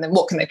something, then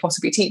what can they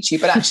possibly teach you?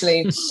 But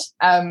actually,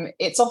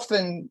 it's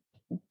often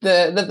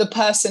the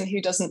person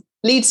who doesn't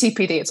lead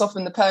CPD. It's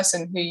often the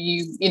person who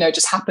you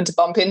just happen to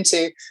bump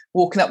into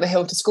walking up the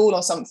hill to school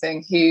or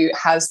something, who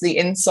has the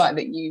insight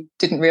that you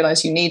didn't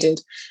realize you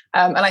needed.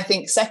 And I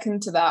think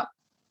second to that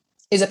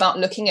is about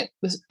looking at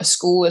a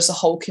school as a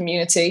whole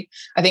community.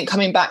 I think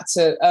coming back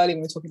to earlier when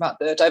we were talking about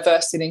the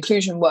diversity and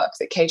inclusion work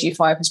that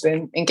KG5 has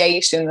been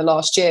engaged in the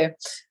last year,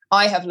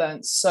 I have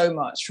learned so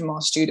much from our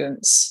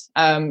students,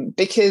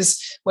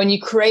 because when you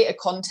create a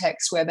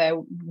context where they're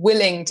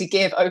willing to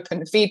give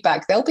open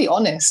feedback, they'll be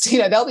honest.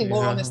 They'll be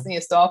more honest than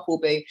your staff will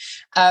be,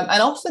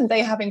 and often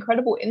they have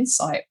incredible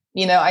insight.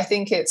 I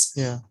think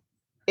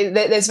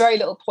there's very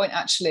little point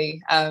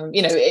actually,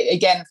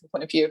 again, from the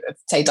point of view of,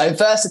 say,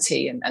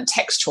 diversity and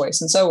text choice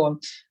and so on.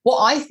 What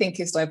I think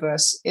is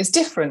diverse is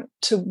different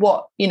to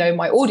what,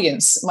 my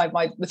audience,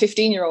 the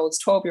 15-year-olds,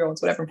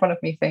 12-year-olds, whatever in front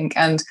of me think.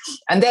 And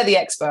they're the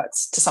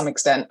experts to some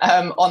extent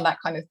on that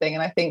kind of thing.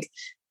 And I think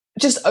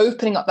just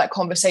opening up that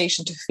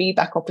conversation to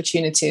feedback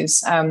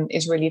opportunities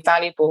is really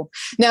valuable.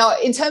 Now,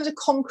 in terms of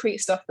concrete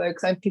stuff, though,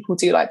 because people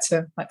do like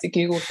to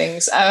Google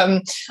things,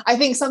 I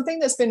think something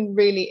that's been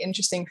really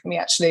interesting for me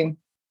actually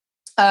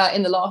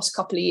in the last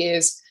couple of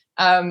years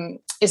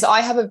is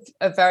I have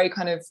a very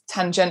kind of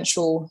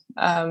tangential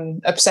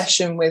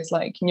obsession with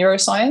like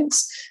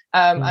neuroscience.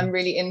 I'm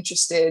really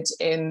interested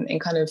in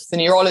kind of the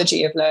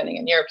neurology of learning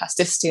and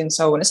neuroplasticity and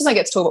so on. It's something I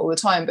get to talk about all the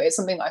time, but it's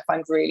something that I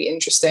find really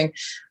interesting.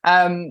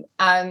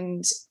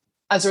 And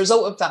as a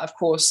result of that, of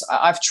course,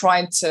 I've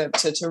tried to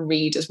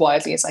read as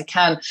widely as I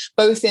can,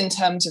 both in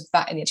terms of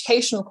that in the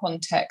educational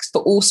context,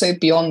 but also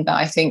beyond that.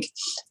 I think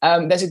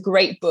there's a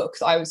great book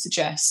that I would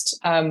suggest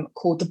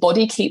called The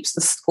Body Keeps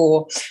the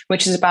Score,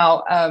 which is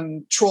about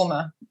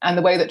trauma and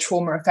the way that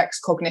trauma affects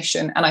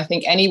cognition. And I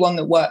think anyone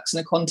that works in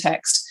a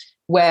context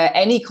where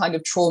any kind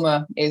of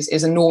trauma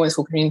is a norm in the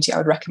school community, I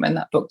would recommend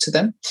that book to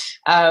them.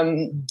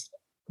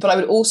 But I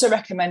would also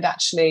recommend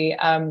actually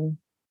I'm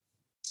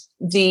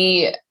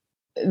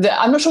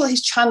not sure what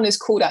his channel is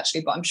called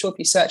actually, but I'm sure if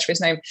you search for his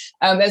name,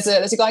 there's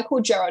a guy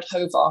called Gerard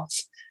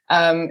Hovarth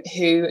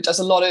who does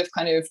a lot of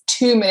kind of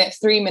 2-minute,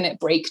 3-minute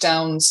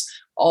breakdowns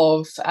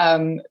of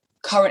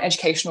current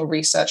educational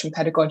research and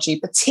pedagogy,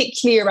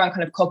 particularly around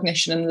kind of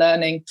cognition and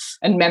learning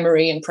and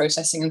memory and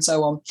processing and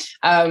so on.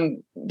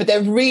 But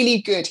they're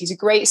really good. He's a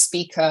great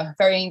speaker,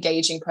 very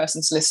engaging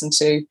person to listen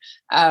to.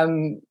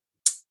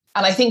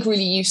 And I think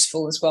really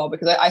useful as well,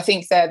 because I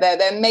think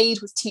they're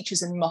made with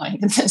teachers in mind,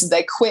 in the sense that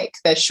they're quick,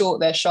 they're short,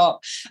 they're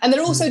sharp, and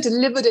they're also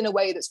delivered in a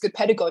way that's good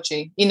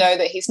pedagogy.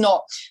 That he's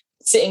not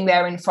sitting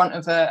there in front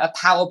of a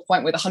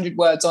PowerPoint with 100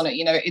 words on it.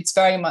 It's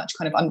very much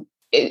kind of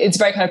it's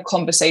very kind of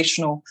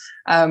conversational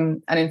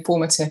and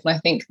informative, and I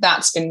think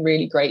that's been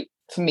really great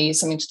for me,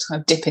 something to kind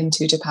of dip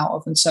into, dip out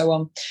of, and so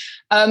on.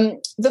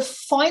 The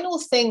final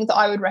thing that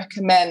I would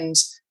recommend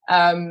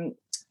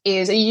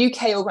is a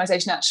UK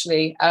organisation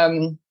actually.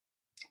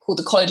 Called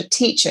the College of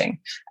Teaching,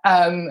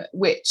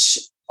 which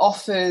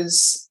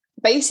offers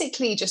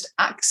basically just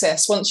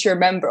access, once you're a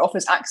member,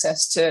 offers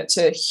access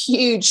to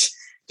huge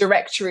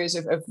directories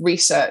of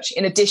research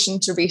in addition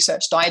to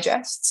research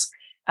digests.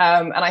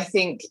 And I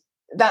think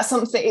that's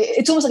something,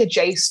 it's almost like a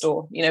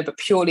JSTOR, but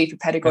purely for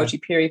pedagogy,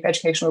 purely for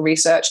educational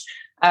research.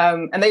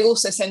 And they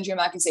also send you a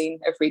magazine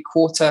every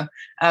quarter.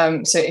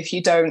 So if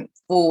you don't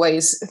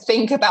always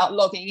think about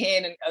logging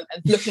in and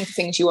looking for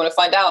things you want to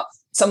find out,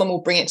 someone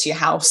will bring it to your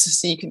house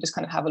so you can just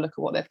kind of have a look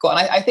at what they've got.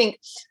 And I think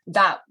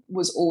that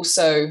was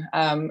also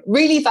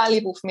really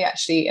valuable for me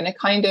actually, in a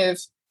kind of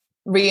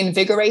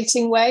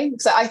reinvigorating way.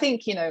 So I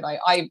think, like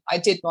I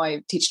did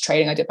my teacher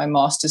training, I did my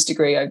master's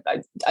degree.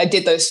 I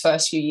did those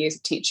first few years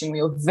of teaching.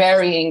 We were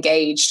very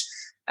engaged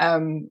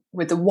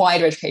with the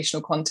wider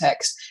educational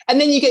context.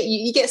 And then you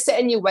get set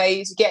in your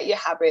ways, you get your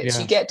habits,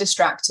 you get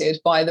distracted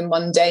by the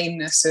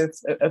mundaneness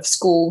of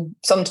school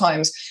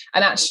sometimes.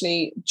 And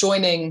actually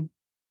joining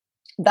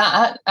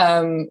that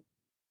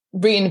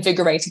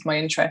reinvigorated my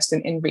interest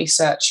in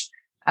research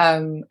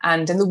and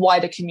in the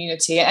wider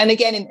community. And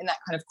again, in that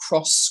kind of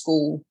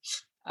cross-school,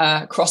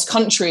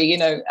 cross-country,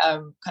 kind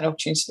of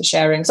opportunities for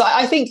sharing. So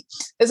I think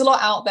there's a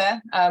lot out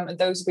there, and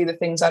those would be the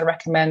things I'd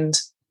recommend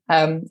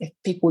if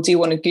people do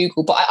want to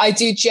Google. But I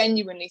do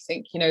genuinely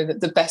think, that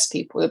the best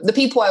people, the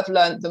people I've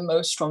learned the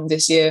most from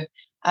this year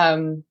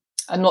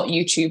are not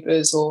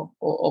YouTubers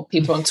or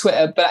people on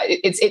Twitter, but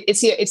it's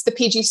the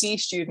PGC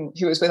student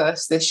who was with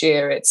us this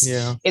year. It's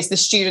the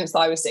students that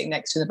I was sitting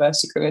next to in the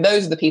university crew. And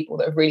those are the people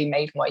that have really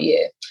made my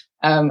year.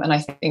 And I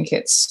think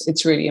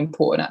it's really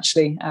important,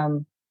 actually.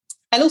 And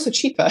also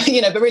cheaper,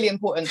 but really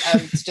important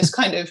to just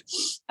kind of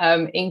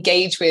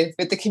engage with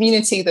the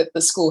community that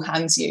the school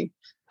hands you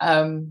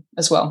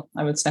as well,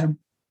 I would say.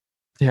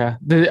 Yeah,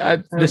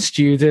 the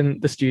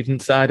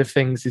student side of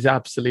things is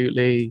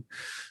absolutely,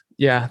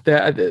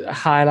 the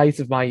highlight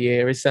of my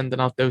year is sending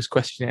out those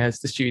questionnaires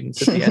to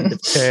students at the end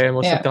of term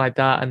or something like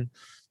that. And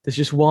there's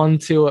just one,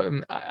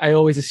 two, I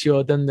always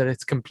assure them that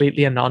it's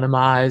completely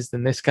anonymized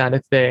and this kind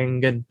of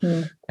thing.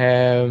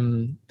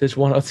 And there's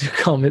one or two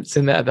comments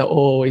in there that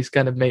always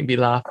kind of make me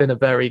laugh in a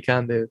very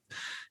kind of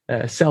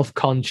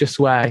self-conscious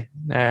way.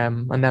 I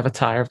never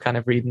tire of kind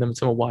of reading them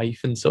to my wife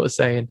and sort of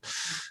saying,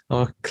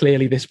 oh,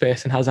 clearly this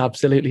person has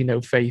absolutely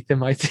no faith in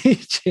my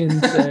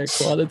teaching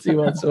quality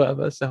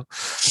whatsoever. So,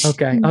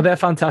 okay. Oh, they're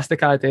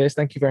fantastic ideas.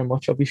 Thank you very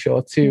much. I'll be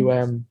sure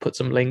to put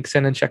some links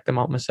in and check them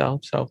out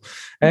myself. So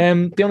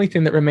the only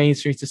thing that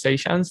remains for me to say,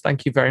 Shan,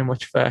 thank you very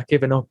much for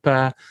giving up,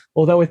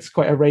 although it's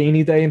quite a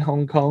rainy day in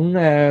Hong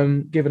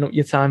Kong, giving up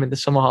your time in the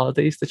summer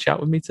holidays to chat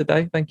with me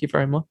today. Thank you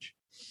very much.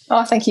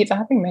 Oh, thank you for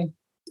having me.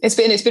 It's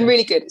been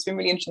really good. It's been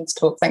really interesting to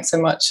talk. Thanks so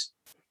much.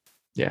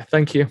 Yeah,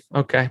 thank you.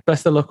 Okay,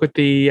 best of luck with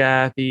the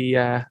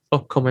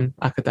upcoming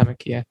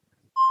academic year.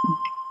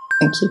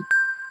 Thank you.